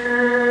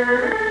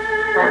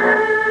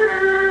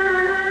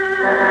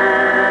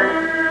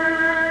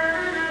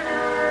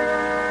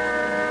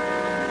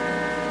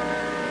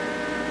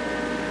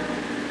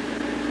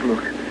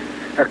 Look,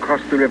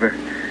 across the river.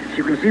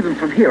 You can see them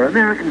from here,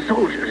 American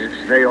soldiers.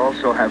 They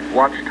also have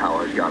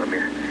watchtowers,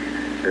 Yaromir.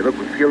 They look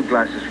with field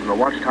glasses from the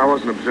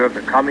watchtowers and observe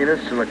the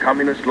communists, and the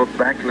communists look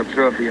back and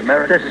observe the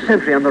Americans. There's a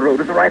sentry on the road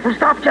with a rifle.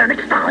 Stop,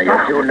 Janik, stop!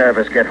 Now, you're too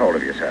nervous. Get hold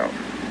of yourself.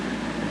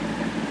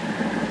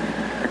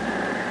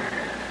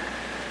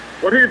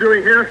 What are you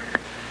doing here?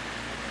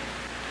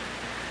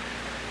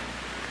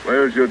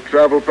 Where's your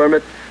travel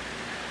permit?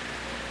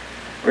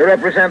 We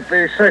represent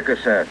the circus,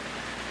 sir.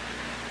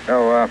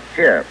 So,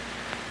 here.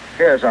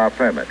 Here's our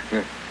permit.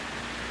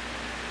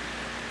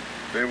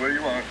 Stay where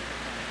you are.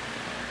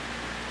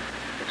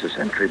 It's a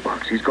sentry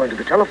box. He's going to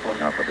the telephone.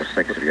 Now, for the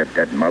sakes of your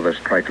dead mothers,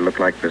 try to look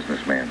like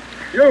businessmen.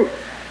 You!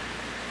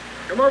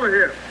 Come over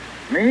here.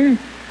 Me?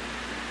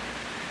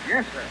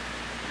 Yes, sir.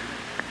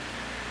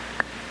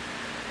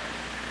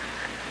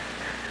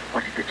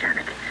 What is it,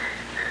 Janik?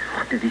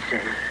 What did he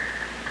say?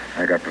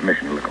 I got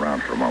permission to look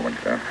around for a moment.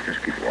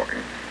 Just keep walking.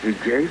 He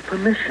gave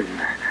permission.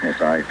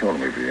 Yes, I told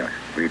him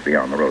we'd be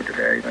on the road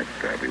today, that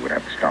we would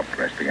have to stop to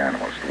rest the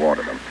animals to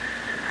water them.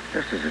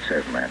 Just as it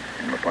says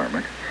in the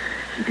permit.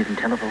 He didn't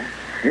telephone?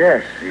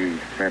 Yes, he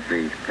read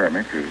the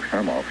permit to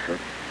some officer.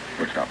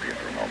 We'll stop here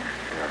for a moment.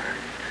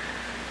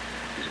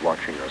 He's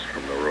watching us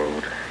from the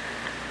road.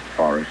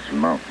 Forests and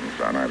mountains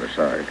on either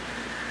side.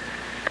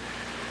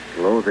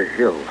 Below the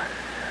hill,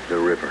 the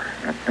river.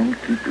 Now, don't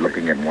keep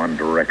looking in one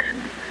direction.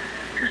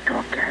 Just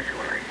talk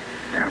casually.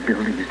 There are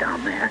buildings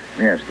down there.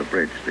 Yes, the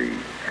bridge, the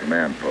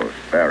command post,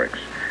 barracks.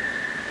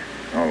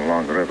 All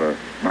along the river,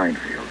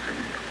 minefields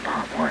and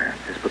barbed wire.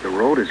 Yes, but the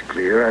road is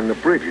clear and the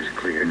bridge is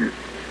clear.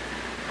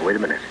 Oh, wait a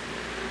minute.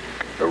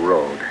 The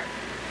road.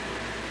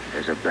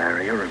 There's a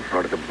barrier in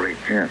front of the bridge.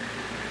 Yes.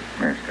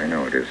 Yes, they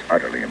know it is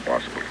utterly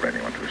impossible for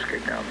anyone to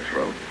escape down this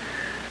road.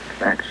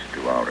 That's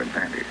to our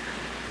advantage.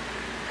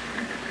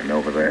 And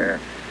over there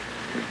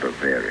is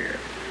Bavaria.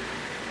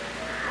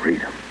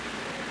 Freedom.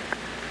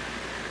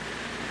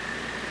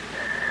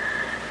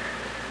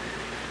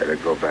 Better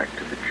go back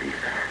to the chief.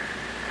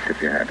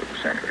 Tip your hat to the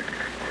sentry.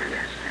 Oh,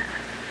 yes.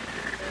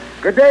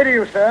 Good day to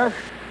you, sir.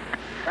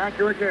 Thank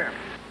you again.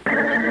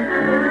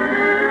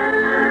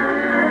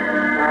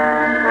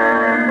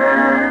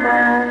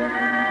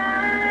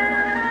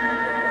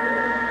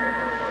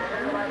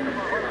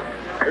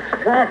 It's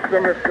Crofter,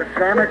 Mr.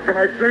 Janik. Can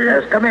I see you?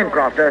 Yes, come in,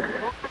 Crofter.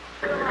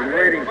 I've been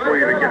waiting for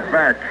you to get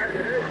back.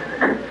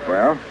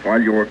 Well?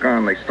 While you were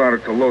gone, they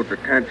started to load the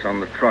tents on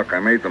the truck. I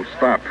made them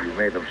stop. You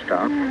made them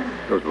stop?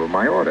 Those were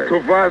my orders. To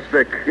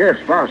Vosdik. Yes,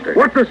 Vosdik.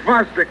 What does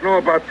Vosdik know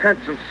about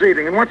tents and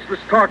seating? And what's this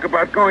talk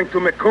about going to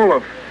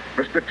Mikulov?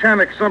 Mr.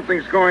 Janik,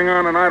 something's going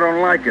on and I don't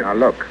like it. Now,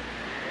 look.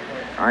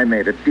 I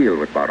made a deal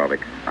with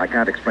Borovik. I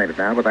can't explain it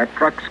now, but that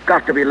truck's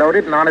got to be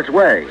loaded and on its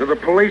way. Do the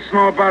police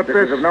know about this?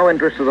 This is of no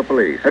interest to the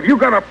police. Have you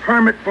got a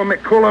permit for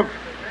Mikulov?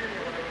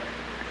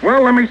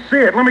 Well, let me see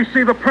it. Let me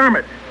see the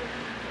permit.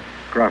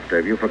 Crofter,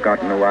 have you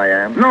forgotten who I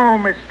am? No,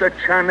 Mr.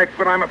 Janik,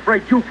 but I'm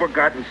afraid you've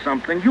forgotten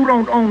something. You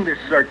don't own this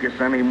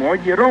circus anymore.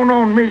 You don't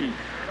own me.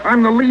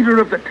 I'm the leader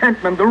of the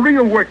tentmen, the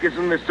real workers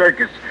in this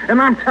circus. And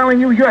I'm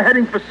telling you, you're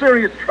heading for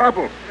serious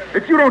trouble.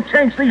 If you don't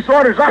change these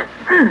orders,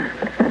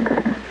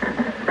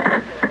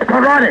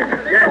 Roddy!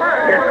 Yes,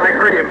 I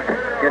heard him.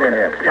 Get in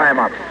here. Tie him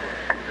up.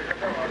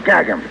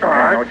 Gag him. All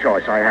right. No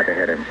choice. I had to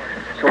hit him.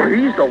 So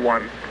he's the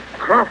one.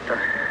 Crofter.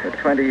 For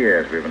 20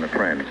 years we've been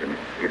friends, and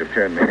he'd have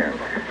turned me in.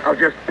 I'll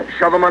just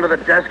shove him under the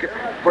desk and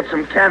put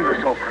some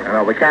canvas over him.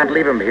 No, we can't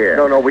leave him here.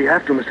 No, we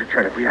have to, Mr.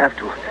 Chernick. We have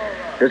to.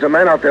 There's a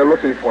man out there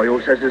looking for you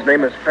who says his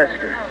name is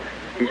Fesker.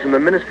 He's from the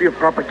Ministry of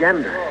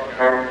Propaganda.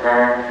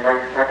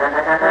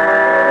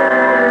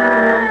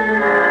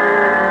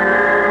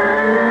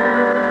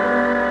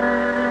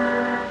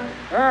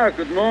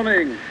 Good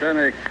morning,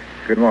 Chernick.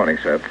 Good morning,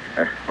 sir.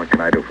 What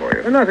can I do for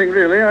you? Nothing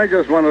really. I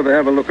just wanted to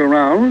have a look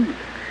around.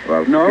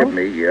 Well, forgive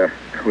me.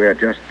 We're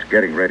just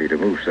getting ready to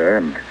move, sir,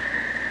 and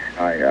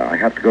I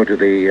have to go to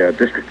the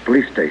district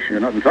police station.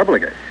 You're not in trouble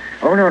again?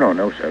 Oh,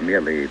 no, sir.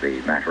 Merely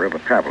the matter of a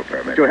travel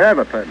permit. You have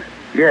a permit?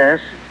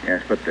 Yes,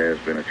 but there's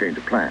been a change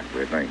of plan.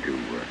 We're going to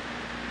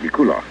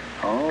Mikulov.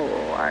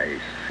 Oh, I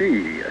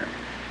see.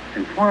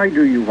 And why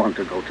do you want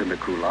to go to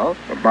Mikulov?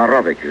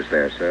 Borovik is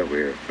there, sir.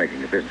 We're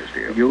making a business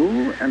deal.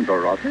 You and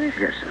Borovik?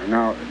 Yes, sir.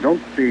 Now,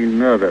 don't be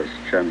nervous,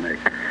 Chernick.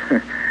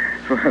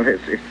 Well,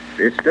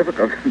 it's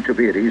difficult to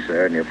be at ease,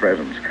 sir, in your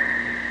presence.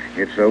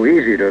 It's so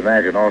easy to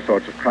imagine all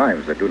sorts of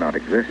crimes that do not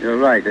exist. You're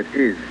right. It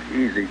is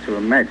easy to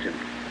imagine.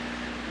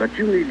 But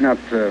you need not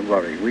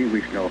worry. We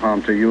wish no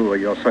harm to you or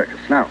your circus.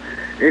 Now,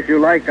 if you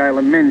like, I'll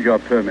amend your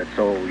permit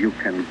so you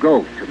can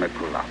go to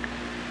Mikulov.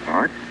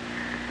 What?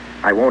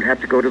 I won't have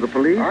to go to the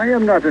police? I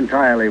am not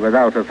entirely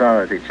without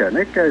authority,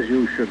 Chernick, as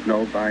you should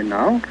know by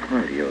now.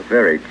 Well, you're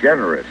very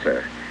generous,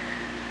 sir.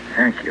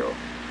 Thank you.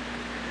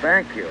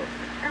 Thank you.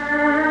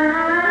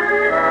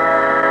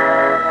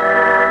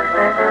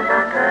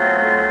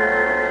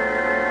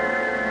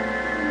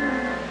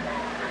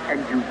 And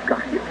you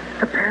got it?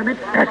 The permit?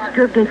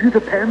 Fesker gave you the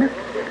permit?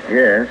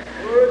 Yes.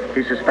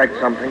 He suspects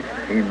something?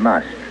 He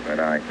must, but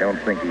I don't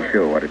think he's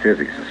sure what it is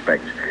he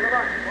suspects.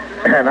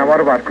 Now, what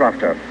about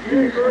Crofter?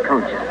 He's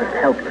conscious but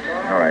helpless.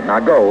 All right,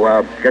 now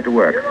go. Get to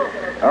work.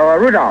 Oh,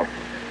 Rudolph.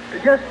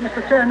 Yes,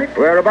 Mr. Chernik.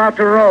 We're about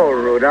to roll,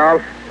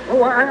 Rudolph.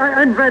 Oh,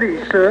 I'm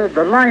ready, sir.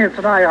 The Lions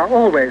and I are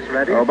always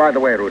ready. Oh, by the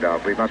way,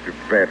 Rudolph, we must be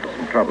prepared for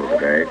some trouble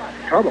today.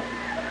 Trouble?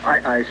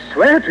 I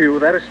swear to you,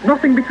 there is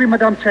nothing between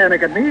Madame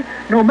Chernik and me,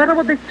 no matter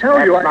what they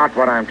tell you. That's not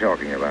what I'm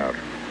talking about.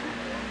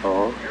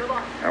 Oh?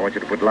 I want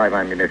you to put live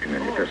ammunition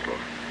in your pistol.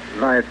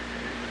 Live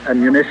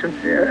ammunition?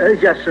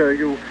 Yes, sir.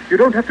 You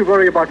don't have to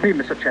worry about me,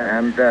 Mr.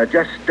 Chernik. And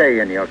just stay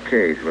in your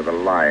cage with the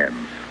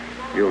lions.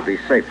 You'll be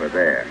safer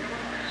there.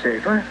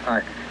 Safer?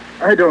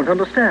 I don't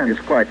understand. It's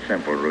quite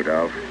simple,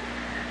 Rudolph.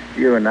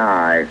 You and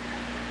I,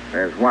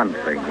 there's one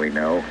thing we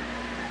know.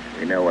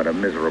 We know what a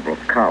miserable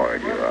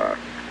coward you are.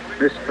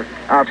 Mr.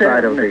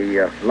 Outside of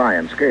the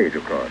lion's cage,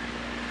 of course.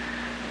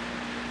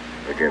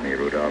 Forgive me,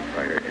 Rudolph.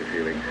 I hurt your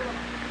feelings.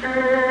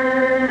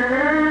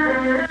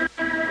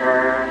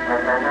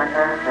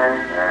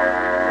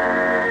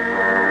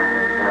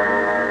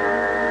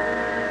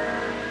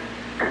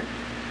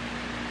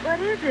 What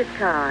is it,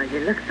 Carl? You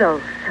look so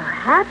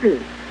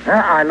happy.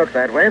 I look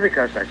that way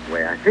because that's the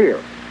way I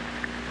feel.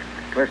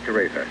 Where's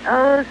Teresa?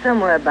 Oh,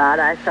 somewhere about.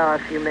 I saw a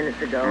few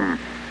minutes ago.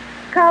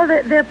 Carl,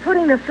 they're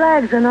putting the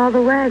flags on all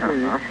the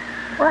wagons. Uh-huh.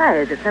 Why?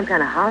 Is it some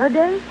kind of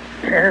holiday?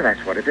 Yeah,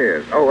 that's what it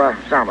is. Oh,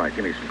 Salma,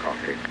 give me some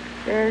coffee.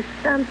 There's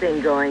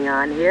something going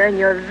on here, and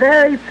you're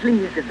very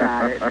pleased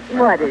about it.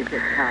 What is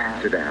it,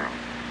 Carl? Sit down.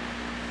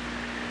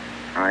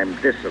 I'm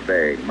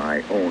disobeying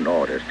my own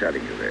orders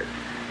telling you this.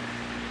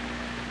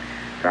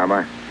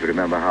 Salma, you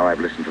remember how I've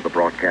listened to the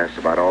broadcasts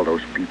about all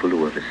those people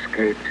who have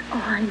escaped?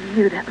 Oh, I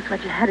knew that was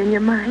what you had in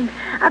your mind.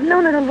 I've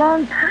known it a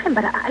long time,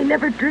 but I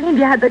never dreamed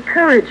you had the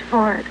courage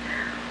for it.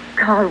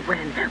 Carl,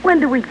 when? When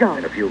do we go?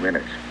 In a few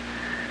minutes.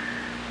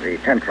 The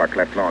tent truck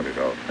left long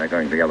ago. They're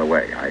going the other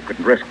way. I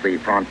couldn't risk the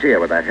frontier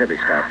with that heavy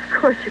stuff.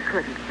 Of course you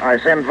couldn't. I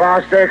sent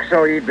Vostek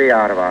so he'd be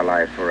out of our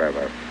lives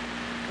forever.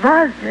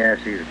 Vostek? Yes,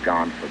 he's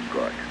gone for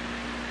good.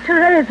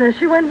 Teresa,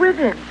 she went with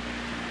him.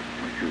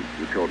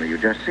 You told me you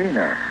just seen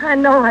her. I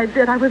know I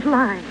did. I was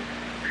lying.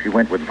 She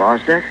went with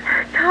Vostek?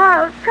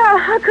 Carl,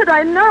 how could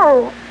I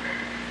know?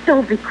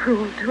 Don't be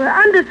cruel to her.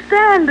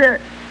 Understand her.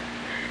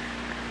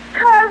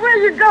 Carl, where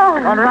are you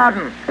going?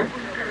 Conradin,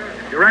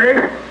 you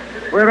ready?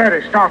 We're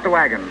ready. Start the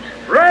wagons.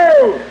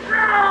 Row!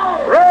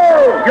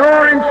 Row!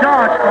 You're in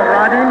charge,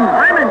 Conradin.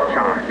 I'm in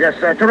charge. Yes,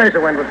 Teresa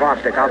went with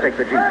Vostek. I'll take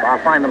the jeep. I'll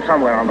find them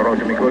somewhere on the road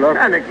to Mikulov.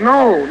 Chernik,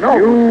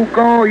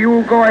 no.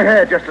 You go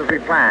ahead just as we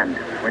planned.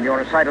 When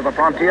you're in sight of the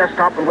frontier,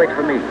 stop and wait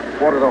for me.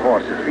 Water the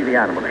horses, feed the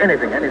animals,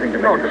 anything to make it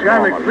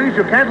Chernik, normal. please,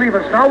 you can't leave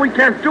us now. We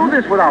can't do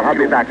this without I'll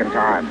you. be back in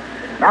time.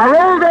 Now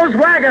roll those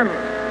wagons.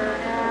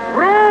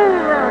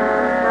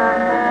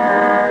 Roll!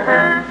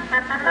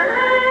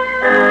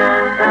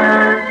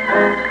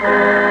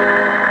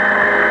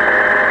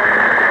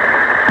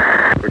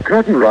 The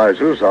curtain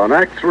rises on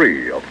Act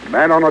 3 of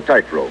Man on a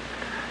Tightrope,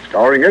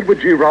 starring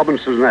Edward G.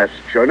 Robinson as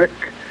Chernik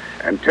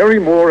and Terry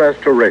Moore as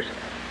Teresa.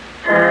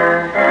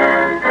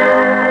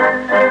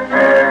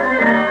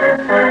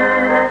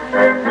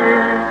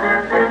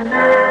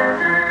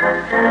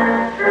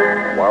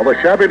 While the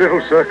shabby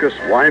little circus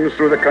winds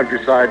through the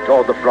countryside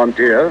toward the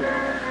frontier,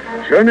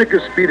 Chernik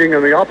is speeding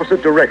in the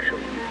opposite direction.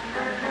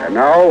 And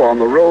now, on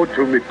the road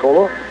to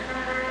Mikulov,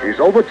 he's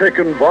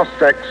overtaken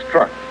Vostek's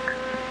truck.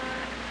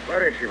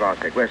 Where is she,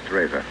 Vostek? Where's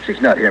Teresa?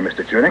 She's not here,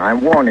 Mr. Chernik.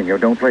 I'm warning you,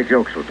 don't play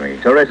jokes with me.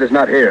 Teresa's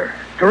not here.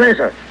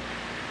 Teresa!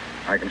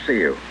 I can see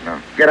you.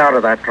 Now, get out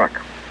of that truck.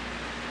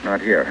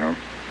 Not here, huh?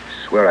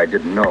 I swear I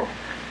didn't know.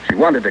 She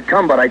wanted to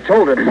come, but I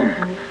told her to...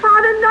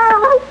 Father,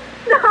 no!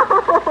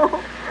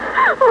 No!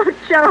 Oh,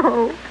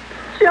 Joe.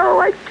 Joe,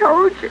 I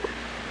told you.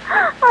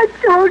 I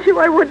told you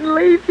I wouldn't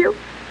leave you.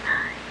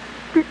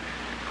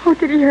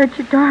 Did he hurt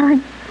you,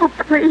 darling? Oh,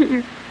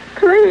 please.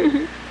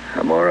 Please.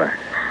 I'm all right.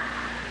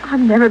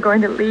 I'm never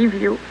going to leave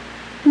you.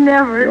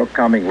 Never. You're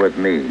coming with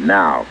me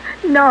now.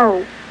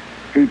 No.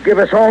 He'd give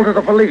us all to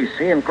the police,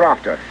 he and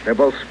Crofter. They're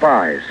both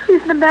spies.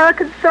 He's an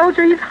American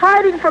soldier. He's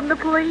hiding from the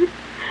police.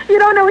 You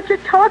don't know what you're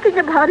talking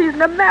about. He's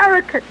an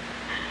American.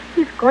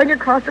 He's going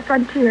across the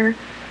frontier.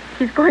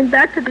 He's going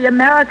back to the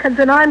Americans,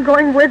 and I'm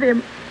going with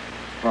him.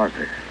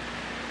 Vostek,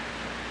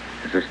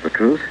 is this the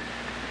truth?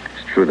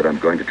 It's true that I'm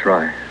going to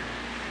try.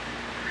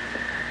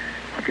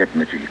 I'll get in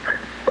the Jeep.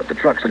 But the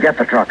truck's... Forget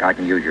the truck. I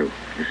can use you.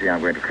 You see, I'm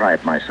going to try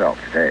it myself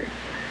today.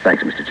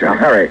 Thanks, Mr. Now, Chernik.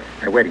 hurry.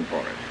 They're waiting for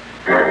us.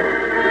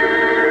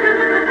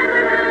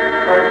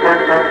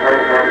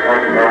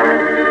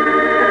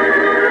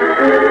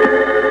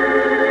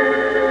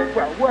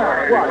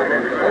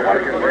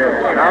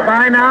 Now,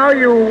 by now,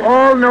 you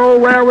all know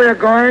where we're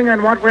going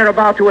and what we're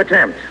about to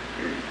attempt.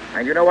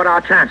 And you know what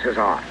our chances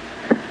are.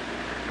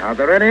 Now, are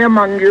there any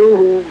among you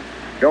who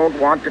don't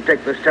want to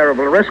take this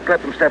terrible risk?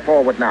 Let them step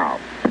forward now.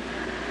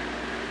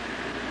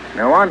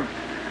 No one?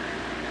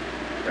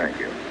 Thank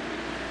you.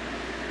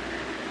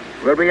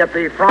 We'll be at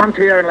the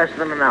frontier in less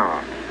than an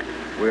hour.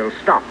 We'll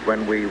stop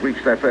when we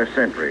reach their first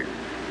sentry.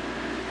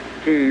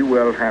 Key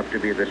will have to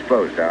be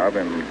disposed of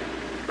and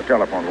the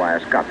telephone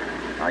wires cut.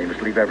 Now you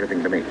must leave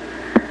everything to me.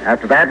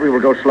 After that, we will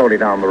go slowly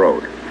down the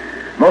road.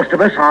 Most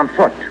of us on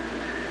foot.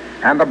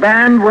 And the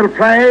band will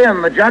play,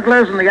 and the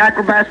jugglers and the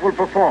acrobats will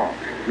perform.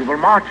 We will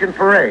march in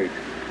parade.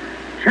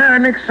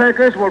 Chernik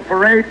Circus will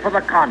parade for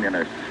the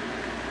communists.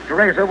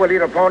 Teresa will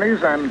lead her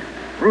ponies, and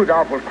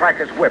Rudolph will crack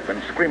his whip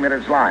and scream at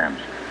his lions.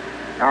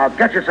 Now,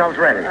 get yourselves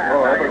ready.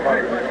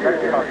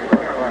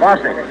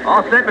 Bosnick.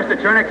 All set, Mr.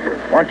 Chernik.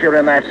 Once you're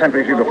in that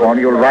sentry's uniform,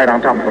 you'll ride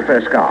on top of the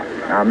first car.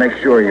 Now, make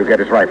sure you get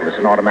his rifle. It's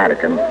an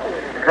automatic, and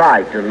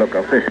try to look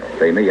official.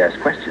 They may ask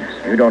questions.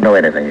 You don't know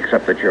anything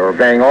except that you're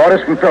obeying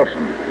orders from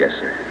Pilsen. Yes,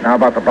 sir. Now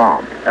about the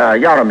bomb.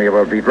 Yaromir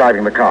will be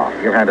driving the car.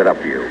 He'll hand it up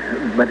to you.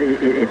 But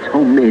it's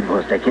homemade,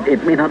 Bosnick.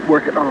 It may not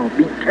work at all.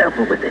 Be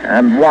careful with it.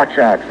 And watch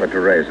out for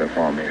Teresa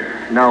for me.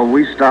 Now,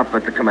 we stop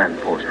at the command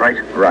post, right?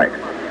 Right.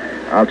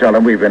 I'll tell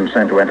him we've been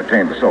sent to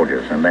entertain the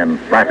soldiers, and then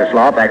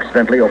Bratislav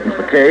accidentally opens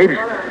the cage,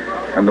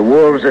 and the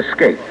wolves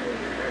escape.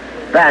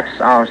 That's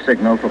our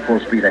signal for full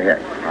speed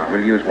ahead.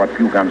 We'll use what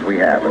few guns we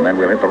have, and then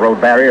we'll hit the road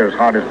barrier as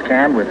hard as we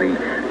can with the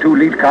 2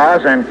 lead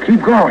cars and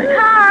keep going.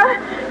 Carl,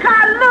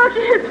 look,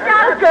 it's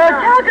Galka.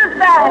 Galka's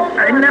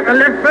back. I never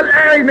left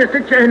Valeri,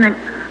 Mr. Chernik.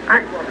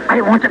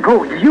 I want to go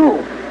with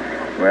you.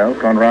 Well,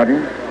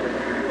 Conradin?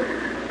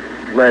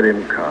 Let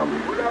him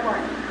come.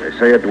 They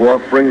say a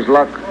dwarf brings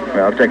luck.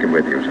 Well, take him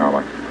with you,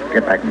 Salma.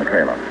 Get back in the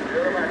trailer.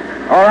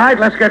 All right,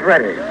 let's get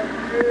ready.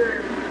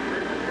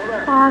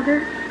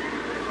 Father,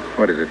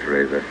 What is it,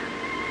 Teresa?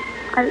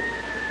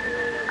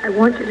 I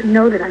want you to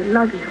know that I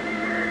love you.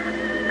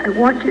 I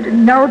want you to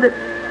know that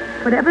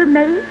whatever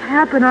may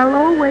happen, I'll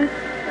always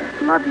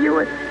love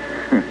you.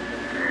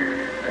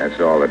 That's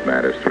all that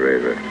matters,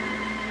 Teresa.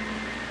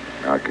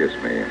 Now kiss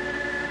me.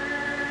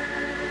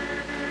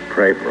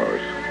 Pray for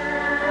us.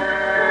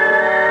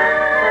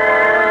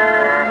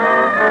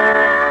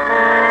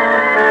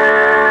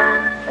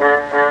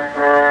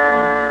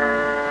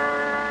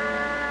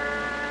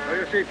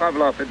 See,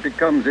 Pavlov, it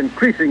becomes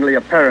increasingly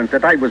apparent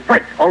that I was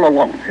right all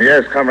along.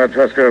 Yes, Comrade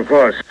Tusker, of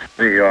course.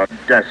 The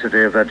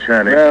audacity of that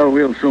Chernik. Well,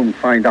 we'll soon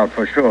find out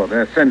for sure.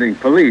 They're sending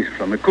police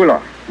from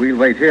Mikula. We'll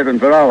wait here in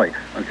Virali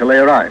until they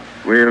arrive.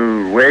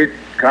 We'll wait,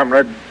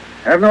 Comrade?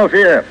 Have no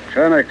fear.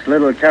 Chernik's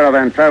little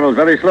caravan travels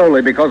very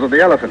slowly because of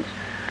the elephants.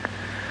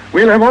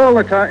 We'll have all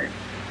the time.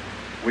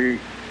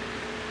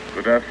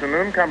 Good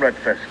afternoon, Comrade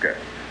Fesker.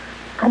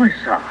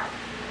 Commissar,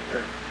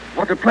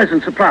 what a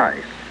pleasant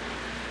surprise.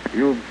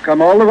 You've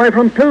come all the way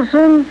from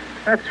Pilsen?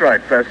 That's right,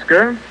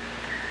 Fesker.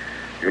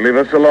 You leave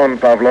us alone,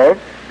 Pavlov.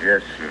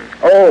 Yes, sir.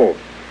 Oh,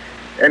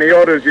 any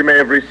orders you may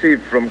have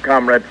received from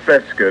Comrade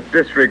Fesker,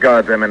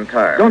 disregard them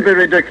entirely. Don't be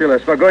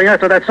ridiculous. We're going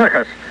after that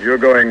circus. You're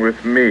going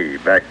with me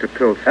back to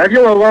Pilsen. Have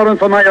you a warrant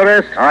for my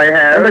arrest? I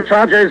have. And the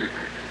charges?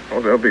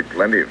 Oh, there'll be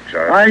plenty of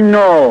charges. I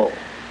know.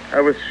 I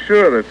was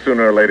sure that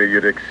sooner or later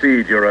you'd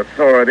exceed your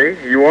authority.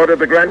 You ordered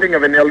the granting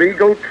of an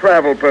illegal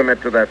travel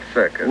permit to that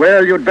circus.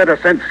 Well, you'd better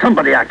send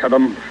somebody after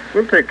them.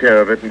 We'll take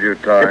care of it in due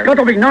time. It's got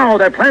to be now.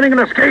 They're planning an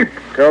escape.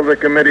 Tell the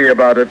committee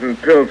about it in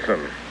Pilsen.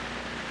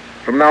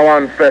 From now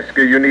on,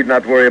 Fesker, you need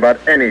not worry about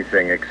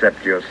anything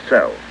except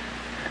yourself.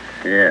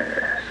 Yes.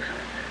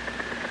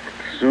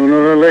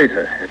 Sooner or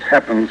later, it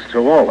happens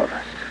to all of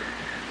us.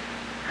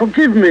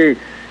 Forgive me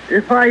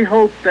if I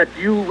hope that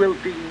you will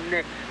be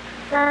next.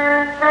 We're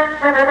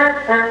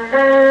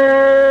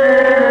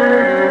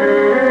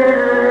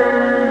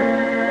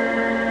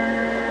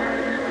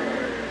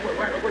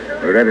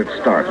ready to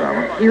start,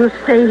 Salma. You'll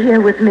stay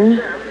here with me?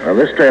 Well,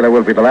 this trailer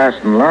will be the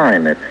last in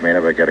line. It may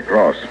never get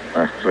across.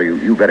 So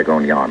you better go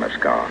and yarn this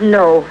car.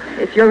 No.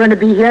 If you're going to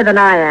be here, then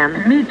I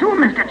am. Me too,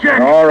 Mr.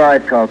 Chernik. All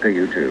right, Kalka,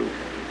 you too.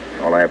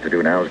 All I have to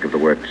do now is give the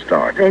word to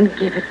start. Then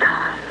give it,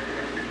 Carl.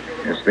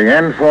 It's the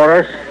end for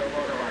us,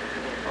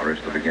 or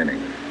it's the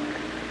beginning.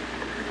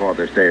 Before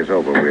this day is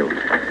over, we'll...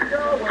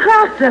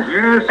 Crofter!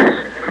 Yes,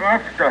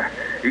 Crofter.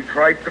 He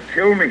tried to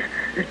kill me.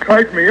 He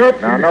tied me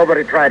up. Now,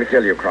 nobody tried to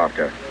kill you,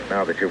 Crofter.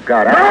 Now that you've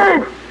got out...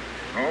 No!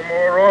 No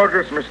more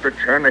orders, Mr.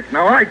 Chernik.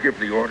 Now I give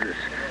the orders.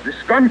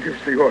 This gun gives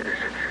the orders.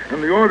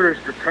 And the order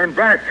is to turn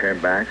back. Turn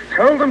back?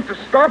 Tell them to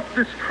stop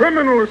this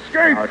criminal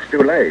escape. Now, it's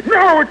too late.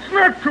 No, it's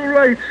not too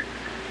late.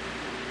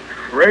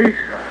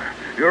 Traitor.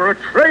 You're a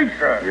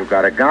traitor. You've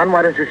got a gun?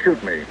 Why don't you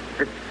shoot me?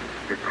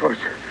 Because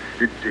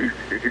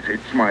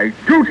it's my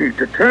duty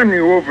to turn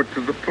you over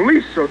to the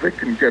police so they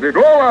can get it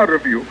all out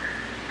of you.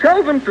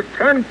 Tell them to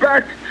turn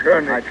back,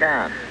 Chernik. I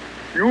can't.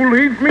 You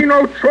leave me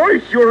no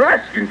choice. You're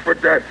asking for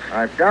death.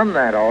 I've done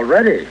that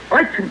already.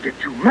 I can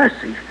get you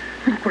mercy.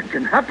 Think what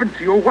can happen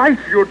to your wife,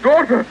 your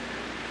daughter.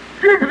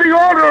 Give the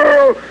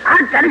order.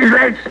 I'll get his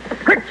legs.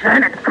 Quick,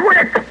 Chernik,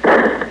 quick.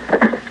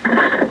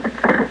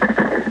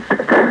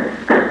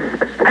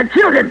 I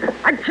killed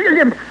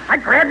him. I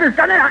grabbed his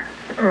gun and I...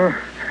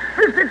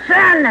 Mr.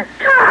 Chernik!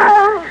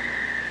 Carl!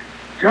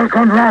 Tell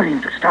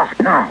Conradin to stop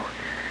now.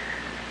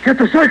 Get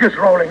the circus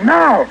rolling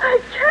now. I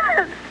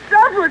can't.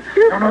 Stop with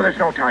you. No, there's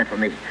no time for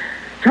me.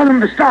 Tell them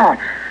to start.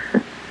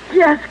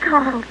 Yes,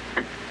 Carl.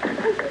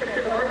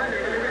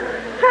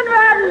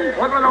 Conradin!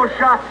 What were those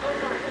shots?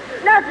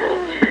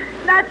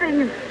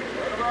 Nothing.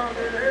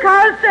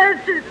 Carl says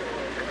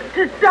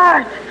to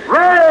start.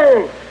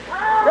 Roll!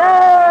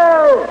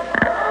 Roll!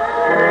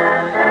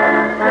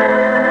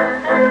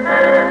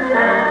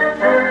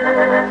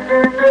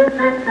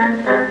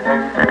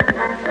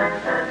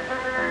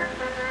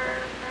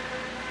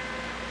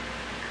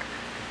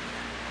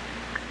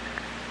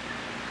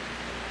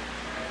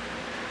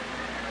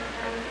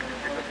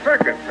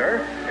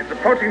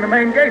 approaching the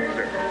main gate,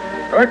 sir.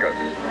 Circus?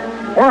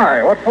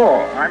 Why? What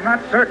for? I'm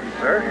not certain,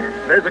 sir.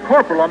 There's a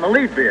corporal on the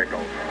lead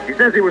vehicle. He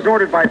says he was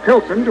ordered by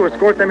Pilson to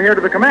escort them here to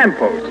the command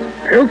post.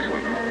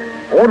 Pilson?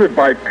 Ordered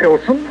by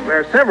Pilson? There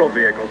are several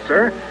vehicles,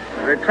 sir.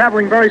 They're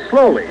traveling very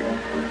slowly,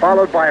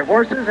 followed by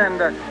horses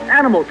and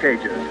animal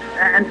cages,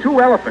 and 2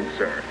 elephants,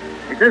 sir.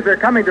 He says they're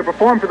coming to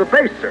perform for the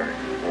base, sir.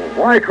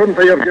 Well, why couldn't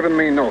they have given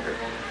me notice?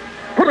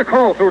 Put a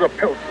call through to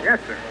Pilson.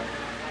 Yes, sir.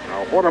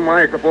 Now, what am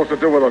I supposed to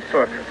do with a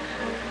circus?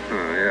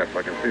 Oh, yes,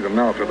 I can see them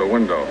now through the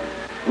window.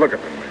 Look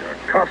at them, with their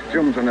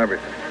costumes and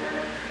everything.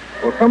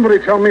 Will somebody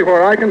tell me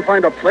where I can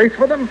find a place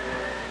for them?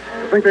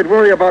 I think they'd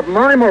worry about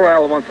my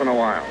morale once in a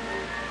while.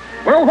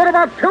 Well, what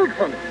about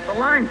Pilson? The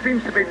line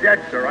seems to be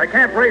dead, sir. I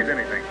can't raise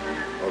anything.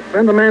 Well,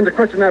 send a man to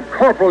question that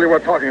corporal you were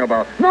talking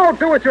about. No,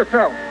 do it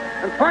yourself.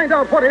 And find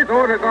out what his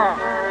orders are.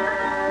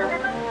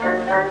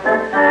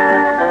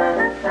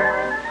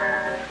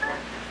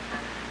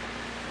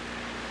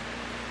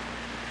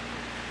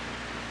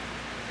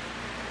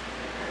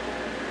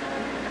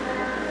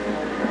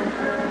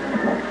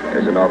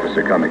 There's an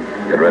officer coming.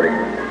 Get ready.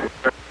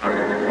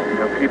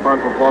 Now keep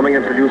on performing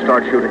until you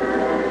start shooting.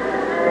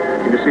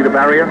 Can you see the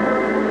barrier?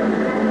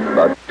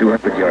 About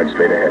 200 yards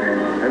straight ahead.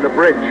 And the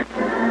bridge?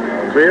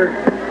 Clear?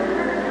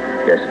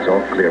 Yes, it's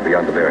all clear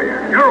beyond the barrier.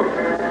 You!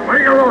 What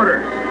are your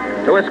orders?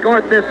 To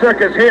escort this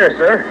circus here,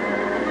 sir.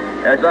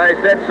 As I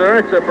said, sir,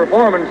 it's a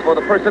performance for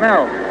the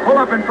personnel. Pull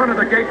up in front of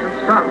the gates and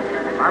stop.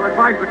 I'll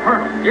advise the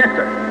colonel. Yes,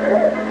 sir.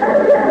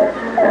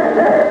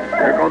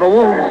 There go the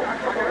wolves.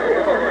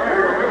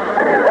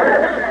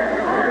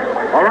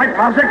 All right,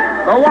 Fawcett,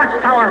 the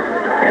watchtower.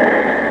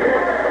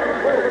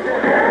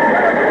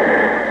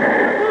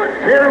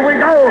 Here we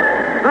go.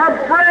 The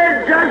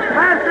bridge as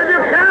fast as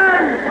you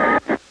can.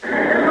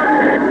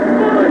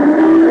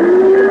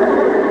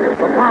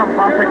 The bomb,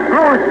 Fawcett.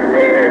 Throw it.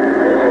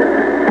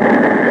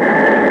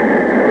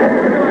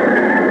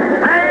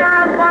 Hang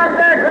on,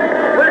 Fawcett.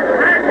 We're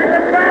crashing the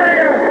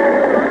barrier.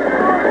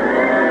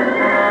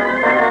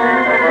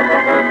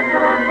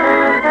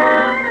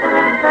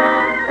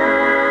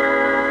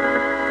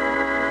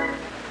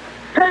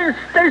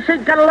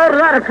 Stacy, get a load of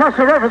that across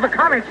the river to the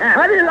commie camp.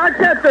 How do you like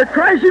that? They're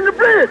crashing the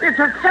bridge. It's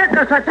a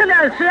circus. I tell you,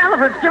 I see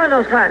elephants giving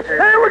those classes.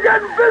 Hey, we're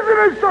getting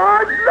visitors,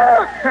 Sarge.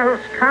 Look! Those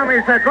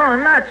commies are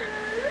going nuts.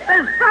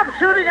 They've stopped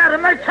shooting at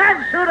them. They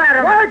can't shoot at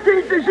them. Why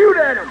can't they shoot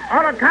at them?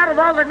 On account of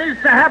all that needs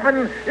to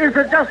happen is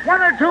that just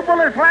 1 or 2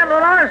 bullets land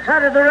on our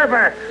side of the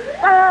river.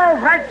 Oh,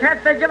 why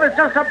can't they give us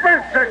just a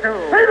burst or 2?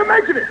 Hey, they're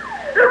making it.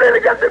 They're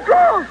really getting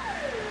close.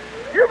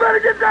 You better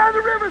get down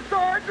the river,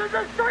 Sarge. There's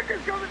a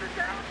circus coming to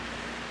town.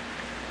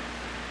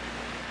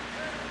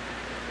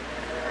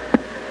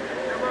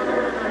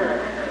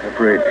 The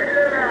bridge.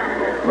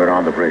 We're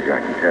on the bridge, I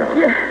can tell.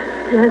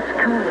 Yes,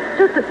 Carl.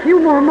 Just a few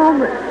more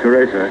moments.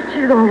 Teresa.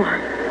 She's all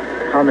right.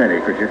 How many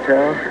could you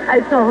tell?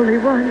 I saw only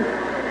one. If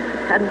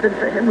it hadn't been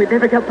for him, we'd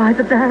never got by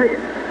the barrier.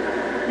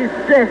 He's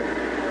dead.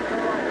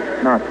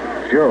 Not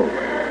Joe.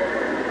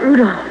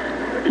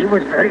 Rudolph. He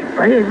was very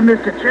brave,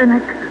 Mr.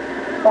 Chernick.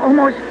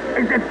 Almost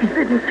as if he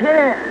didn't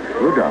care.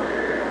 Rudolph.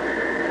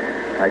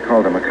 I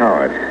called him a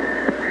coward.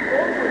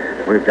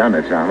 We've done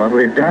it, Selma.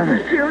 We've done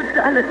it. You've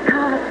done it,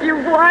 Carl. You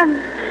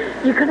won.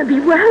 You're going to be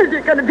well.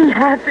 You're going to be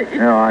happy.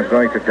 No, I'm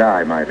going to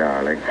die, my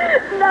darling.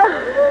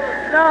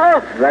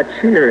 No. That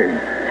cheering.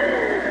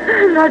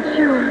 I'm not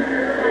sure.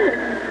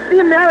 The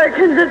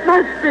Americans, it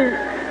must be.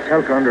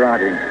 Tell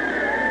Conradi.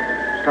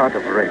 Start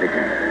the parade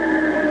again.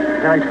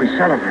 Tonight we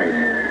celebrate.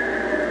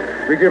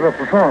 We give a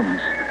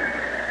performance.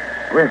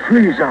 We're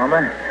free,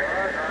 Selma.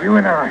 You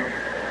and I.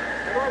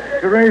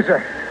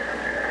 Teresa.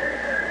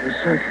 The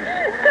circus.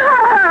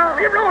 Carl!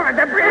 We're over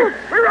the bridge!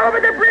 We're over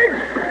the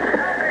bridge!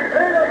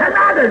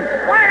 Aladdin,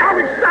 why are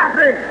we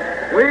stopping?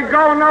 We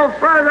go no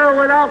further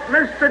without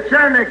Mr.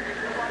 Chernick.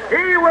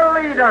 He will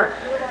lead us.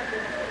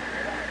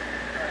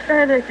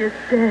 Chernick is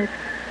dead.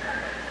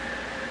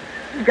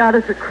 He got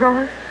us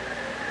across,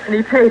 and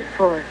he paid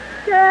for it.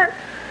 Yes.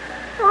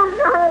 Oh,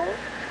 no.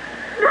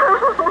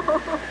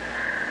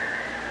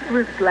 He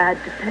was glad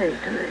to pay,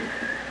 Teresa.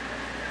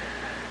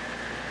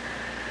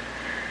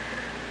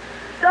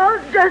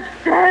 Don't just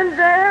stand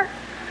there.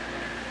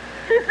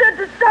 She said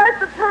to start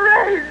the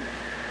parade.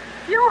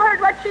 You heard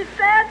what she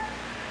said.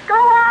 Go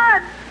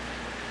on.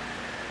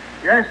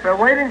 Yes, they're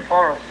waiting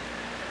for us.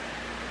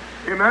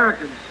 The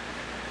Americans.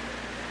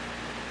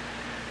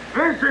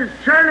 This is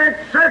Chernick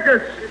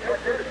Circus.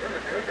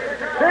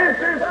 This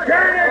is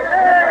Chernick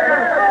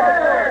Circus.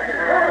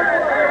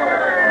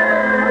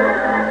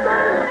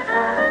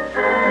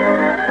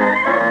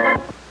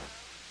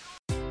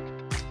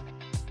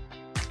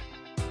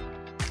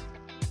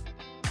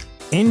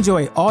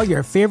 Enjoy all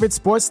your favorite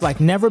sports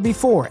like never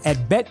before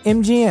at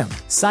BetMGM.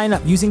 Sign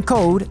up using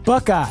code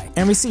Buckeye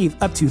and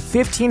receive up to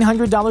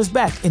 $1,500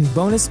 back in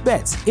bonus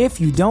bets if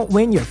you don't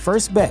win your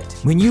first bet.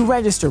 When you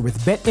register with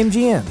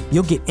BetMGM,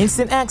 you'll get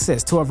instant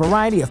access to a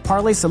variety of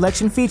parlay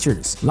selection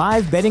features,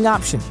 live betting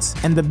options,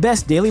 and the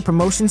best daily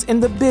promotions in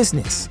the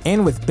business.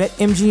 And with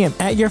BetMGM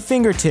at your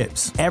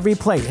fingertips, every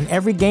play and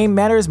every game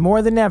matters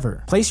more than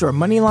ever. Place your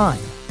money line,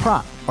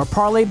 prop, or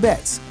parlay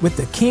bets with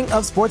the king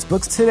of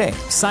sportsbooks today.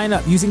 Sign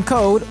up using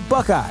code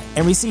Buckeye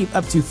and receive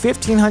up to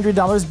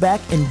 $1,500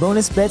 back in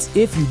bonus bets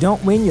if you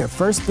don't win your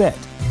first bet.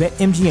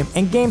 BetMGM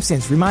and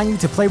GameSense remind you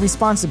to play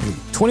responsibly.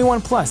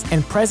 21 plus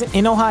and present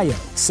in Ohio,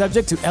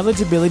 subject to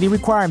eligibility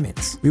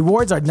requirements.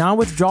 Rewards are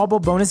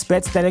non-withdrawable bonus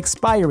bets that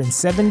expire in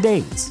 7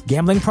 days.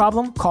 Gambling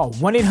problem? Call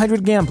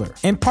 1-800-GAMBLER.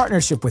 In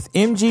partnership with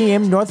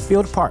MGM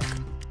Northfield Park.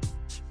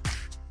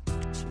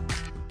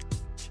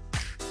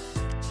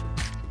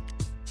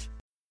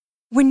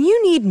 When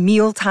you need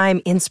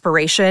mealtime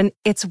inspiration,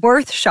 it's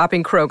worth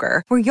shopping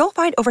Kroger, where you'll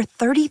find over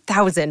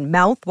 30,000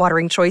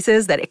 mouth-watering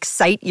choices that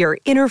excite your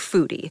inner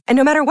foodie. And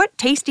no matter what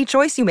tasty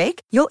choice you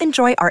make, you'll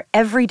enjoy our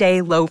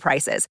everyday low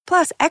prices,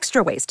 plus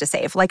extra ways to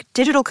save, like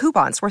digital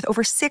coupons worth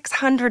over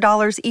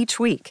 $600 each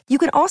week. You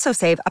can also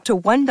save up to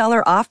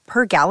 $1 off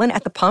per gallon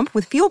at the pump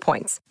with fuel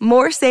points.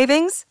 More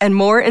savings and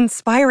more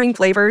inspiring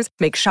flavors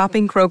make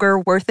shopping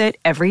Kroger worth it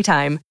every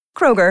time.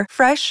 Kroger,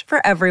 fresh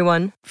for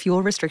everyone.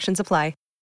 Fuel restrictions apply.